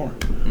sin anymore.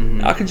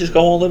 Mm-hmm. I can just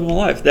go on living my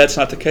life. That's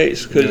not the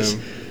case, because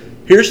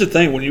here's the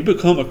thing: when you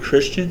become a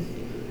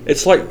Christian,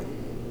 it's like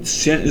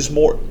sin is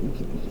more.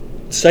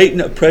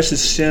 Satan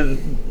presses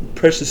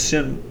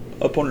sin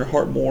up on your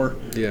heart more.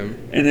 Yeah.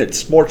 And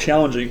it's more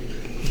challenging.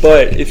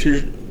 But if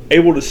you're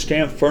able to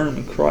stand firm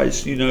in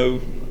Christ,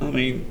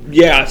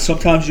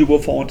 sometimes you will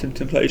fall into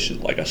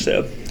temptation, like I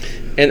said.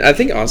 And I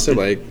think also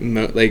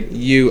like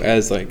you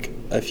as like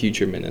a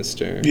future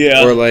minister,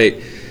 yeah,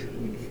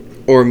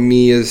 or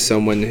me as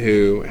someone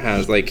who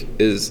has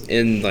is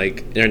in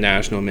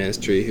international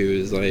ministry, who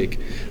is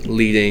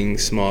leading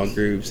small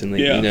groups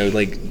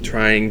and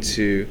trying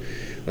to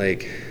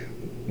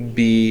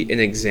be an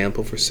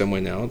example for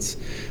someone else.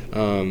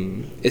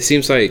 It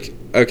seems like,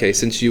 okay,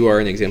 since you are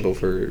an example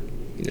for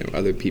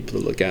other people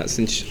to look at,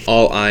 since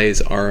all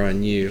eyes are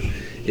on you,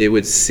 it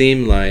would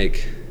seem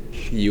like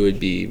you would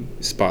be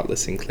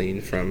spotless and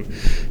clean from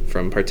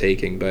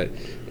partaking, but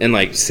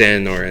in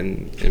sin or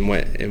in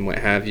what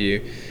have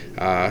you.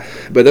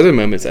 But other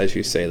moments, as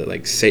you say,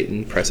 that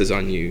Satan presses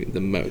on you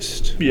the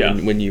most. Yeah.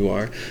 When you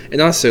are,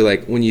 and also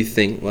when you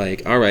think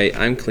all right,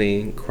 I'm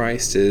clean,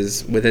 Christ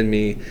is within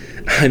me,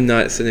 I'm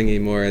not sinning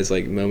anymore. As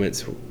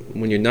moments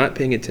when you're not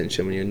paying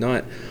attention, when you're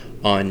not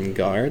on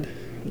guard,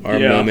 are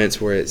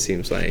moments where it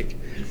seems like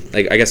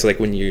I guess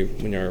when you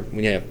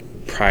have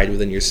pride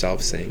within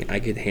yourself, saying I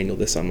could handle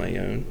this on my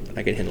own,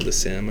 I can handle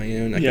this sin on my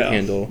own, I can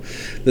handle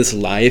this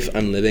life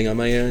I'm living on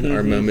my own,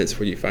 are moments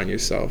where you find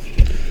yourself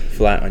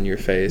flat on your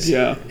face.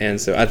 Yeah.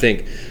 And so I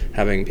think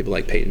having people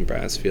like Peyton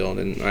Brassfield,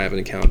 and I have an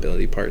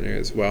accountability partner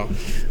as well,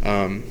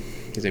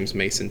 his name's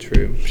Mason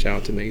True,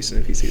 shout out to Mason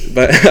if he sees it,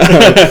 but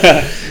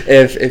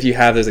if you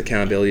have those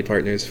accountability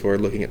partners for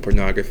looking at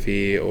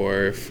pornography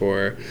or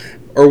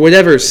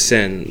whatever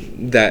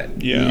sin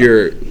that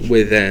you're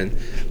within,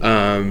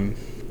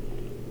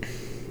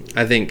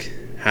 I think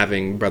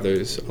having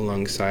brothers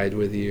alongside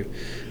with you,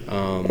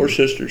 or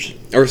sisters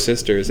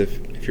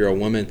if you're a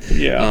woman.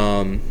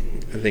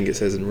 I think it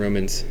says in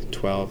Romans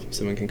 12,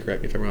 someone can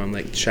correct me if I'm wrong,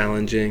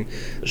 challenging,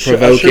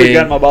 provoking. I should have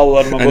gotten my Bible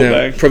out of my book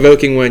bag.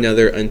 Provoking one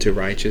another unto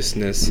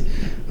righteousness,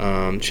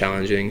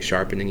 challenging,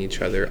 sharpening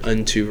each other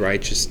unto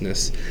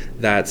righteousness.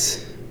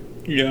 That's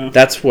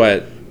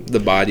what the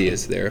body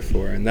is there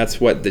for, and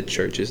that's what the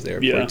church is there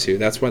for too.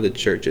 That's why the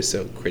church is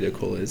so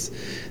critical, is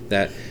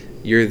that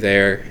you're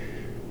there,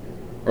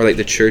 or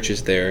the church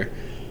is there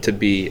to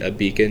be a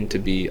beacon, to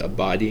be a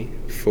body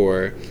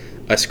for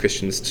us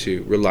Christians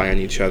to rely on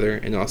each other,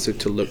 and also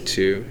to look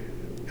to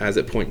as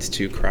it points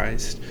to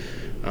Christ.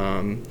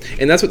 And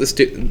that's what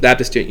the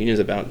Baptist Student Union is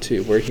about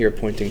too. We're here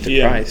pointing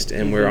to Christ,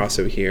 and we're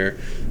also here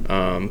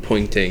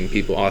pointing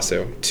people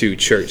also to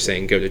church,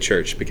 saying go to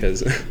church,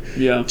 because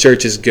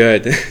church is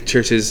good.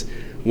 Church is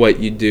what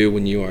you do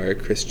when you are a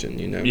Christian,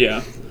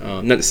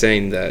 not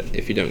saying that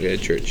if you don't go to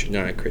church you're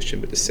not a Christian,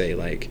 but to say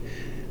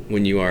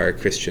when you are a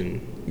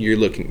Christian, you're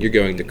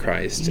going to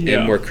Christ,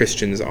 and where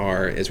Christians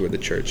are is where the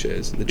church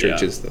is. The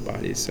church is the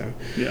body. So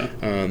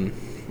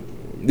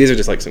these are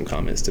just some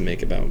comments to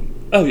make about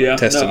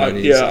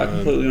testimonies. I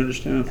completely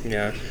understand.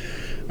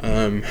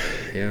 I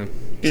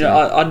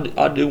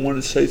do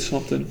want to say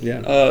something.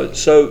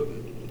 So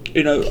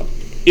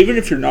even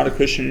if you're not a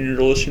Christian and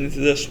you're listening to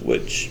this,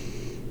 which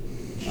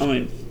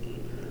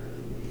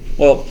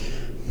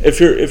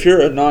if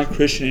you're a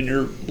non-Christian and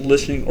you're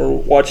listening or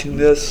watching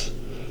this,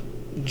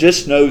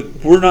 just know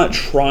we're not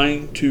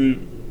trying to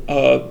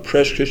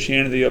press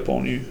Christianity up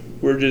on you.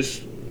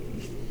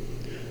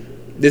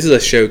 This is a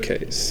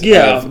showcase.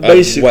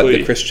 Basically, of what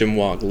the Christian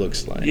walk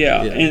looks like.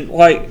 And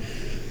like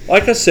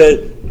I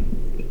said,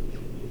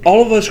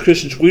 all of us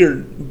Christians, we are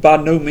by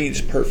no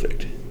means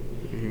perfect,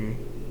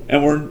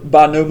 and we're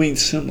by no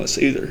means sinless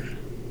either.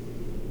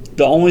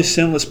 The only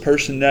sinless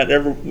person that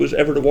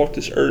ever to walk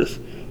this earth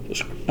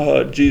was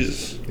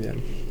Jesus.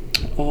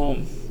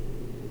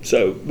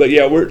 So, but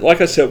we're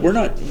like I said, we're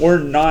not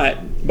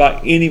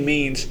by any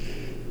means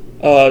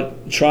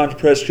trying to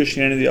press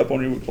Christianity up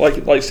on you.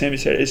 Like Sammy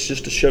said, it's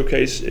just a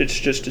showcase. It's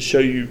just to show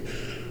you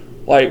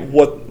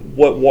what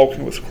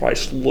walking with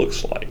Christ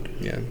looks like.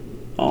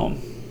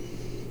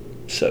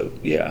 So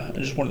I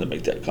just wanted to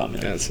make that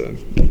comment. That's a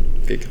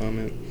good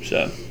comment.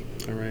 So,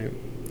 all right.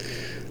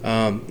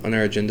 On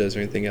our agenda, is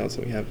there anything else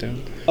that we have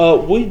down?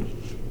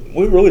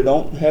 We really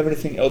don't have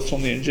anything else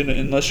on the agenda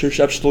unless there's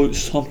absolutely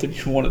something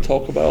you want to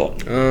talk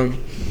about.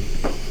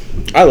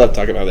 I love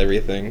talking about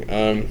everything.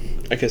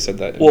 Like I said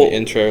that in the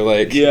intro.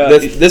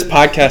 This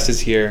podcast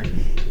is here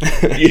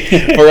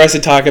for us to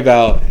talk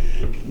about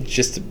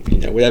just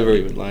whatever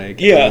we would like.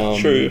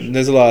 True.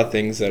 There's a lot of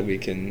things that we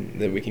can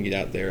get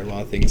out there. A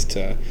lot of things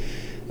to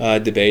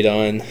debate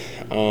on.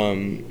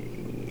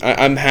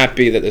 I'm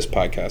happy that this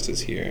podcast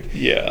is here.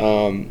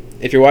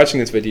 If you're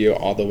watching this video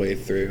all the way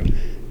through,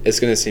 it's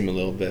going to seem a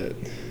little bit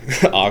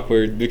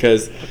awkward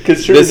because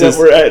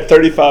we're at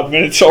 35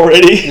 minutes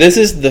already. This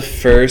is the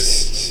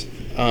first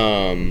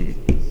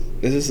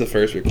This is the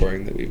first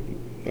recording that we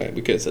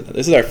could have said that.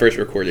 This is our first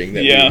recording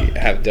that we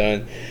have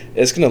done.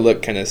 It's gonna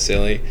look kind of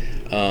silly.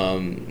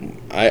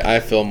 I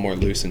feel more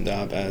loosened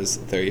up as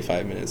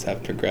 35 minutes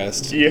have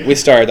progressed. Yeah. We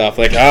started off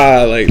so the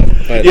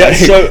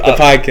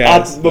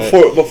podcast.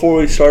 Before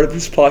we started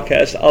this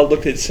podcast, I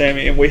looked at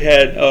Sammy and we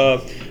had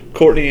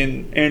Courtney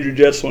and Andrew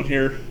Jets on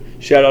here.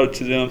 Shout out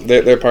to them.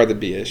 They're part of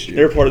the BSU.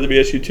 They're part of the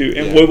BSU too,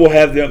 and we will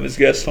have them as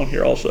guests on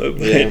here also.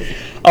 But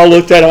I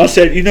looked at them. I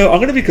said, I'm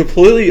going to be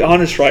completely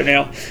honest right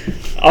now.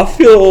 I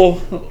feel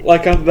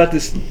like I'm about to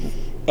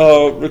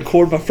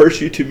record my first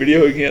YouTube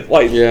video again.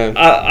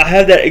 I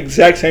had that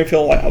exact same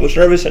feeling. Like I was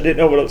nervous. I didn't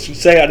know what I was going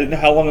to say. I didn't know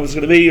how long it was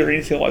going to be or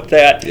anything like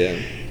that. Yeah.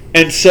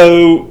 And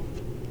so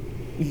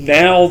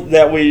now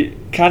that we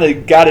kind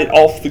of got it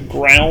off the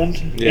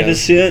ground in a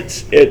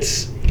sense,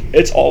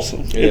 it's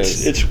awesome.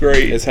 It's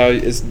great.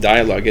 It's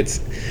dialogue. It's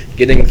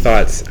getting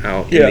thoughts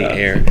out in the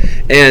air.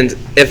 And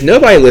if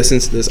nobody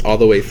listens to this all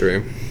the way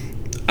through,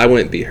 I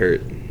wouldn't be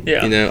hurt.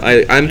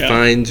 Yeah. I'm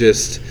fine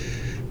just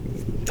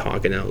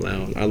talking out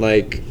loud. I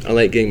like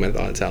getting my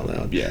thoughts out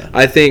loud. Yeah.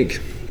 I think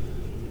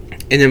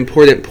an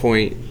important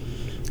part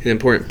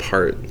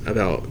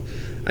about,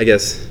 I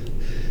guess,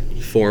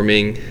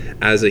 forming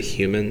as a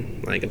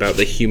human, like about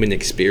the human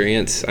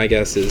experience, I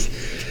guess, is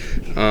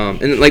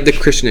and like the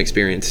Christian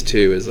experience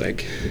too, is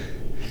like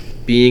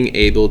being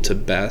able to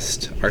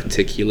best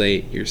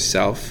articulate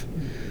yourself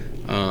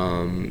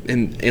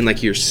and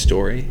like your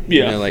story,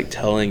 like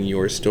telling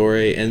your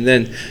story and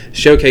then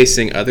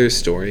showcasing other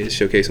stories,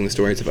 showcasing the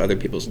stories of other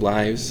people's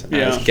lives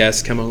as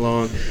guests come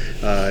along,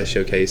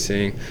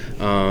 showcasing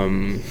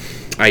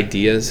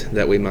ideas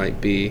that we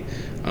might be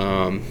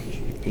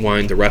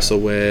wanting to wrestle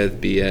with,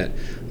 be it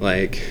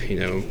like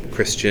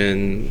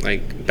Christian,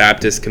 like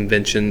Baptist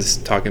conventions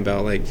talking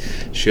about like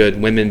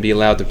should women be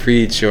allowed to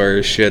preach,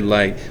 or should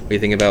like we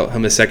think about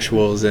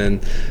homosexuals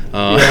and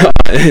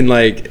and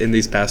like in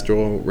these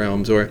pastoral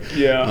realms, or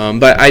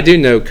but I do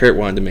know Kurt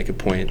wanted to make a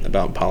point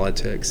about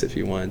politics. If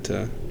you wanted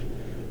to,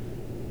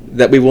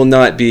 that we will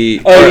not be.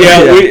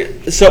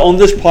 So on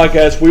this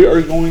podcast we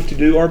are going to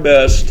do our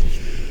best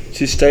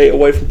to stay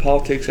away from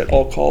politics at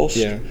all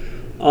costs.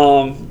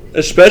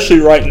 Especially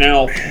right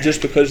now,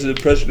 just because of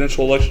the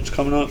presidential elections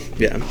coming up.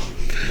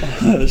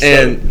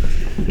 And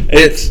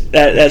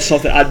that's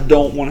something I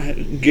don't want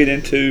to get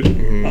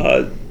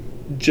into,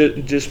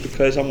 just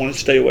because I want to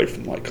stay away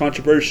from like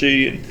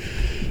controversy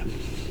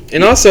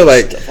and also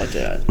like stuff like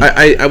that.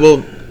 I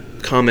will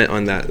comment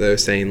on that though,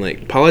 saying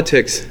like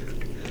politics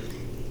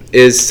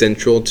is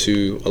central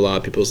to a lot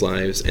of people's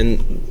lives,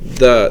 and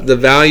the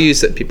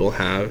values that people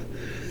have,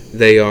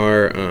 they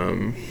are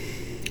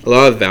a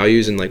lot of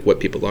values and like what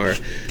people are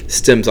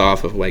stems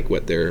off of like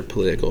what their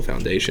political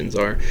foundations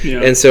are.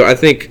 And so I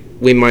think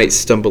we might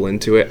stumble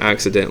into it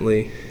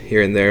accidentally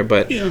here and there,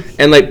 but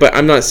but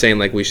I'm not saying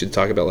like we should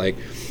talk about like,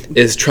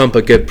 is Trump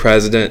a good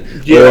president,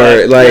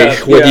 or like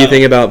what do you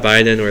think about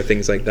Biden, or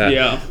things like that.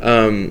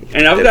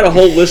 And I've got a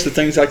whole list of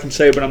things I can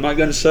say, but I'm not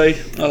going to say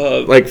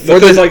like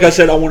I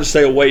said, I want to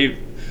stay away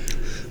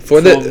for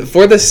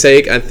the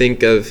sake, I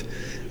think, of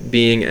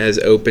being as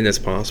open as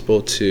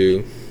possible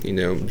to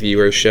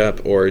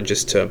viewership, or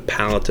just to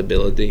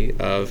palatability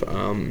of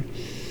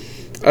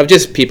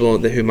just people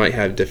who might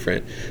have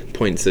different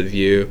points of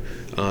view,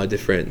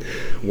 different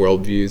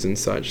worldviews and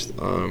such.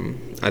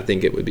 I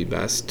think it would be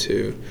best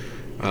to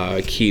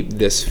keep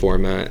this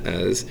format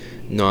as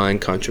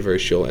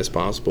non-controversial as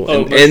possible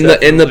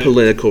in the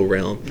political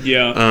realm.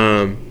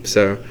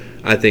 So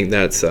I think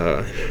that's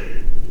a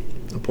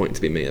point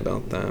to be made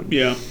about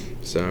that.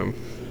 So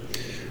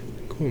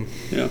cool.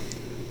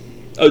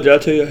 Oh, did I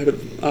tell you I had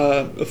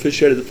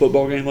officiated the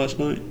football game last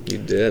night? You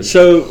did.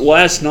 So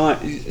last night,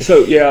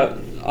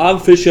 I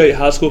officiate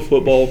high school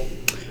football.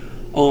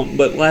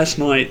 But last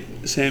night,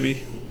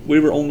 Sammy, we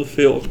were on the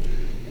field,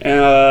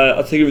 and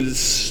I think it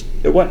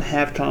wasn't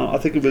halftime. I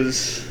think it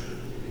was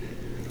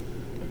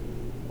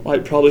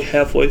like probably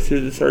halfway through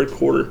the third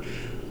quarter.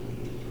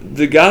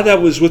 The guy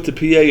that was with the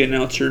PA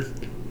announcer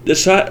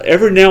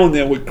every now and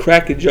then would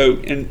crack a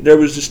joke, and there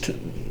was this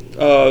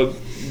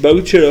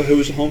Bogue Chitto, who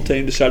was the home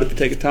team, decided to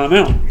take a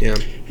timeout.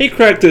 He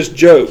cracked this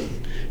joke,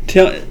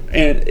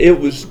 and it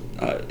was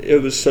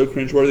so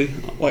cringeworthy.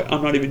 Like,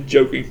 I'm not even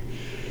joking.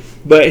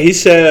 But he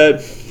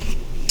said,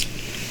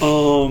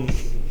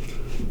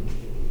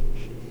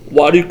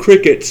 "Why do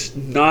crickets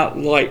not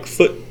like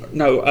foot?"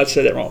 No, I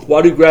said that wrong.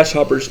 Why do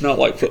grasshoppers not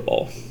like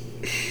football?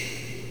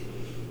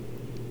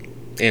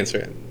 Answer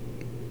it.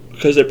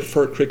 Because they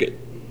prefer cricket.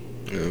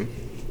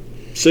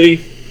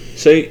 See.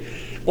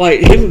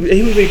 Like,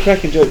 he would be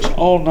cracking jokes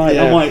all night.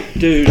 I'm like,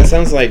 dude. That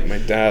sounds like my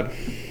dad.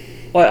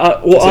 Like,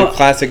 it's a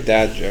classic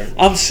dad joke.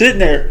 I'm sitting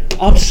there.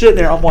 I'm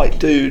like,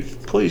 dude,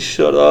 please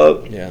shut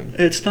up. Yeah.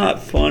 It's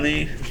not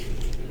funny.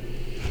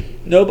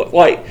 No, but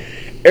like,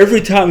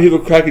 every time he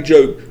would crack a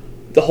joke,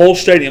 the whole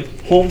stadium,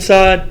 home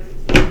side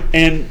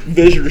and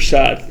visitor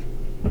side,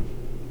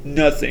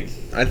 nothing.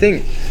 I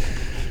think.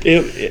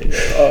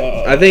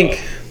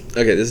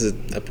 Okay, this is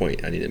a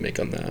point I need to make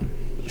on that.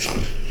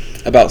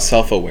 About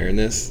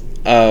self-awareness.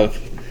 of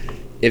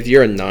if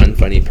you're a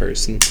non-funny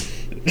person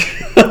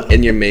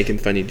and you're making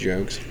funny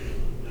jokes,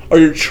 or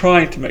you're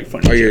trying to make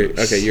funny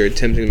jokes. You're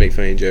attempting to make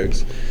funny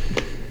jokes.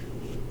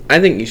 I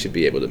think you should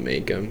be able to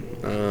make them.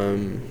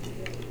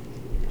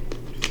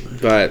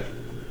 But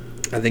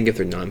I think if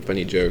they're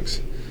non-funny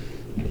jokes,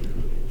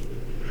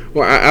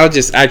 well, I'm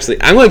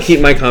going to keep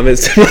my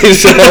comments to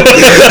myself.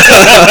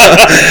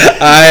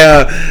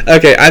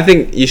 I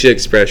think you should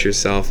express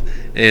yourself,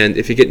 and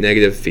if you get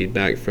negative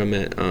feedback from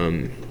it,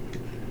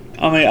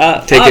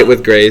 take it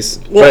with grace.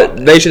 Well,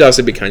 but they should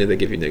also be kind if they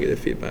give you negative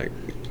feedback.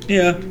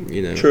 Yeah,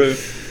 true.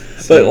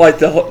 So. But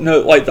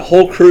the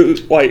whole crew,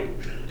 like,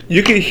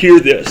 you can hear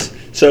this.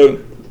 So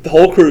the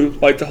whole crew,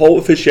 like the whole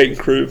officiating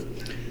crew,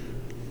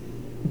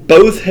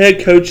 both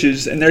head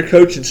coaches and their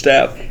coaching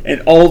staff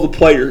and all the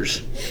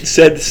players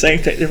said the same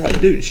thing. They're like,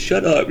 dude,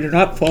 shut up. You're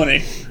not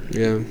funny.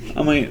 Yeah.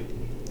 I mean,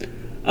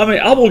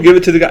 I will give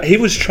it to the guy. He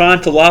was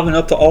trying to liven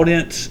up the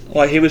audience.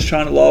 Like, he was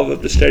trying to liven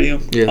up the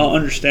stadium. Yeah. I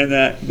understand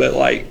that. But,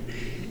 like,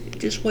 it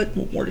just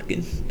wasn't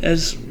working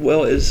as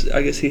well as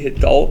I guess he had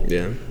thought.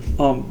 Yeah.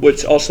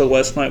 Which also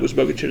last night was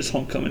Boca Chita's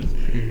homecoming.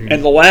 Mm-hmm.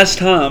 And the last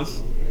time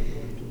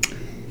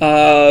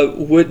I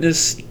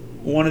witnessed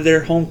one of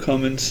their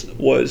homecomings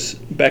was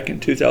back in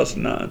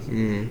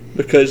 2009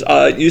 because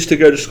I used to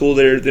go to school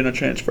there, then I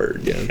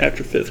transferred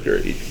after 5th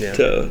grade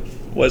to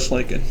West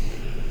Lincoln,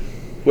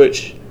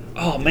 which,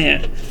 oh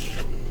man.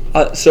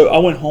 So I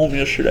went home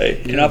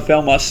yesterday and I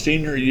found my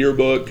senior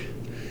yearbook,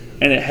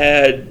 and it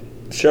had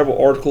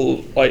several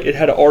articles, like it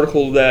had an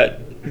article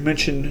that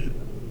mentioned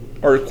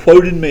or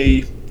quoted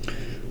me,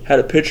 had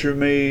a picture of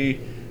me,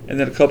 and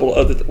then a couple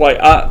of other,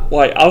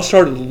 I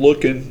started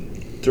looking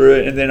through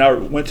it, and then I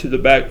went to the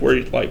back where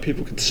like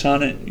people could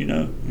sign it,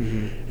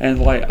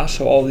 and like I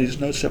saw all these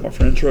notes that my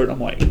friends wrote.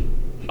 I'm like,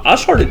 I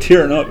started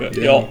tearing up,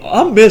 y'all.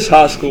 I miss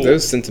high school.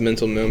 Those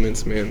sentimental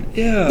moments, man.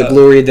 Yeah, the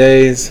glory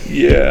days.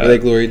 Yeah, were they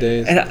glory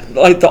days? And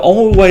the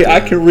only way I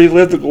can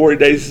relive the glory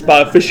days is by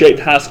officiating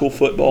high school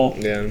football.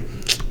 Yeah.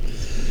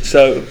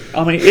 So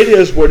I mean, it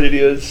is what it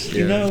is,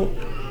 you know.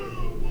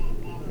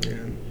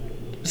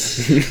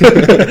 guys,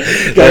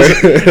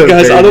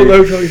 I don't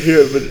know if y'all can hear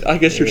it, but I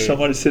guess there's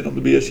somebody sitting on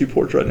the BSU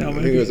porch right now. Maybe.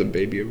 I think there's a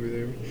baby over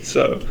there.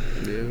 So,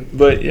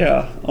 but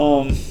yeah.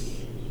 Cool.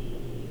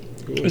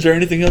 Is there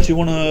anything else you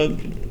want to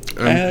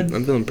add?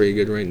 I'm feeling pretty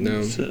good right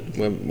now.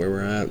 Where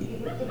we're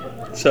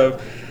at. So,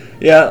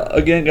 yeah.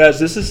 Again, guys,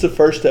 this is the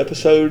first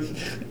episode.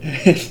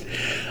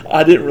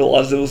 I didn't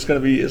realize it was going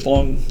to be as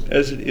long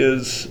as it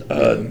is.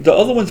 The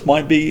other ones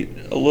might be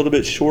a little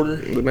bit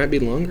shorter. It might be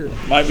longer.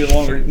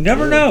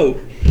 Never know.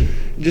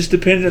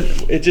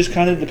 It just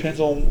kind of depends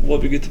on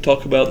what we get to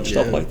talk about and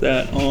stuff like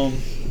that.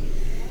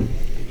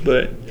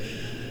 But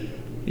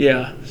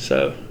yeah,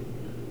 so.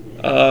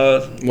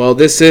 Well,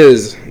 this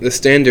is the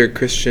Standard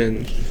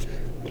Christian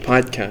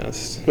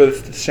Podcast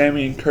with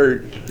Sammy and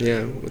Kurt.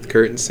 Yeah, with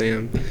Kurt and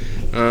Sam.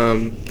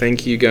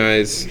 Thank you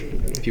guys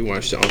if you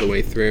watched it all the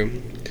way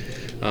through.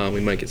 We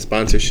might get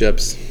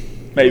sponsorships.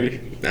 Maybe.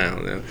 I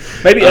don't know.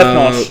 Maybe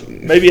ethnos.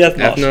 Maybe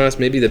ethnos. Ethnos.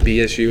 Maybe the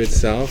BSU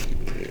itself.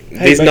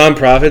 These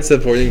nonprofits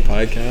supporting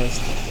podcasts.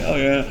 Oh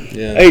yeah.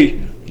 Yeah.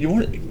 Hey, you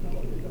want?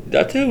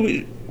 I tell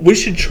you, we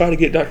should try to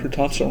get Dr.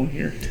 Thompson on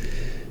here.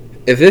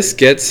 If this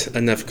gets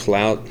enough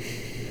clout,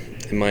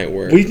 it might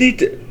work. We need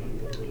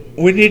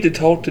to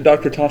talk to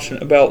Dr. Thompson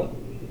about,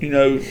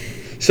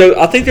 So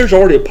I think there's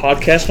already a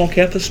podcast on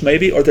campus,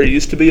 maybe, or there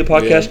used to be a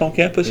podcast on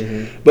campus.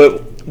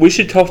 But we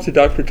should talk to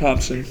Dr.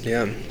 Thompson.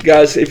 Yeah.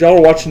 Guys, if y'all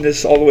are watching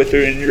this all the way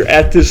through and you're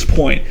at this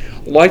point,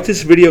 like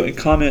this video and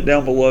comment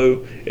down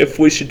below if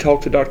we should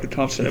talk to Dr.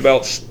 Thompson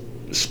about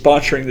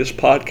sponsoring this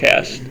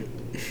podcast.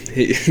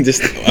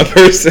 Just a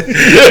person.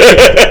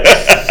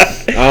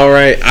 All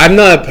right. I'm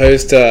not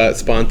opposed to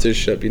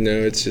sponsorship,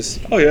 It's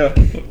just... Oh, yeah.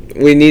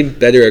 We need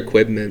better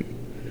equipment.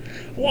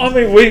 Well, I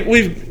mean,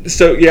 we've...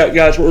 So, yeah,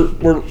 guys,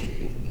 we're...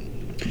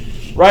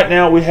 Right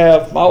now, we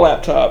have my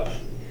laptop.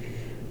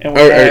 And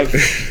we have...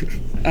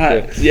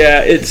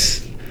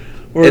 it's...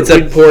 It's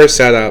a poor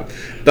setup.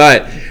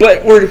 But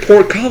we're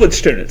poor college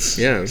students.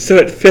 Yeah. So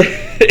it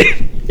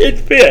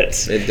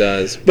fits. It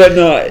does. But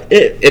no,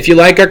 if you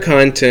like our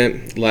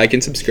content, like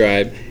and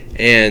subscribe,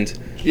 and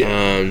you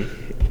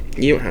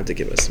don't have to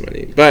give us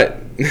money, but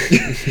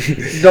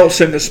don't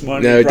send us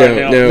money. No, don't.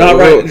 Now. No, not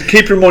right.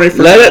 Keep your money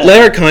for let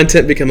our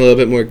content become a little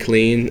bit more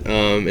clean.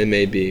 And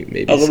maybe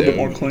a little bit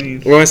more clean.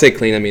 When I say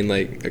clean, I mean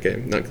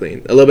not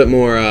clean. A little bit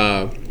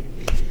more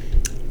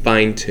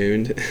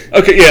fine-tuned.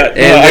 Okay, yeah.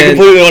 I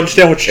completely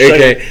understand what you're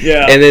saying. Okay,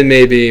 yeah. And then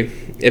maybe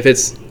if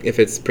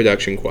it's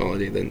production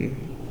quality, then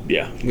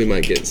we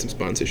might get some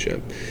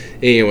sponsorship.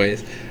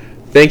 Anyways,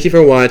 thank you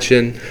for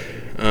watching.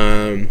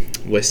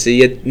 We'll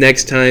see you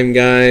next time,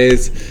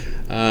 guys.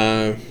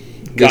 Well,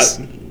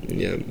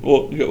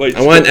 wait.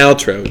 I want an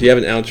outro. Do you have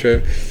an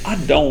outro? I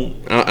don't.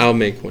 I'll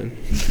make one.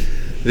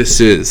 This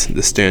is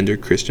the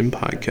Standard Christian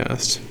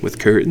Podcast with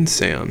Kurt and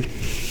Sam.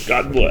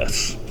 God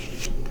bless.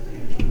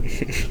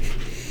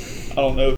 I don't know.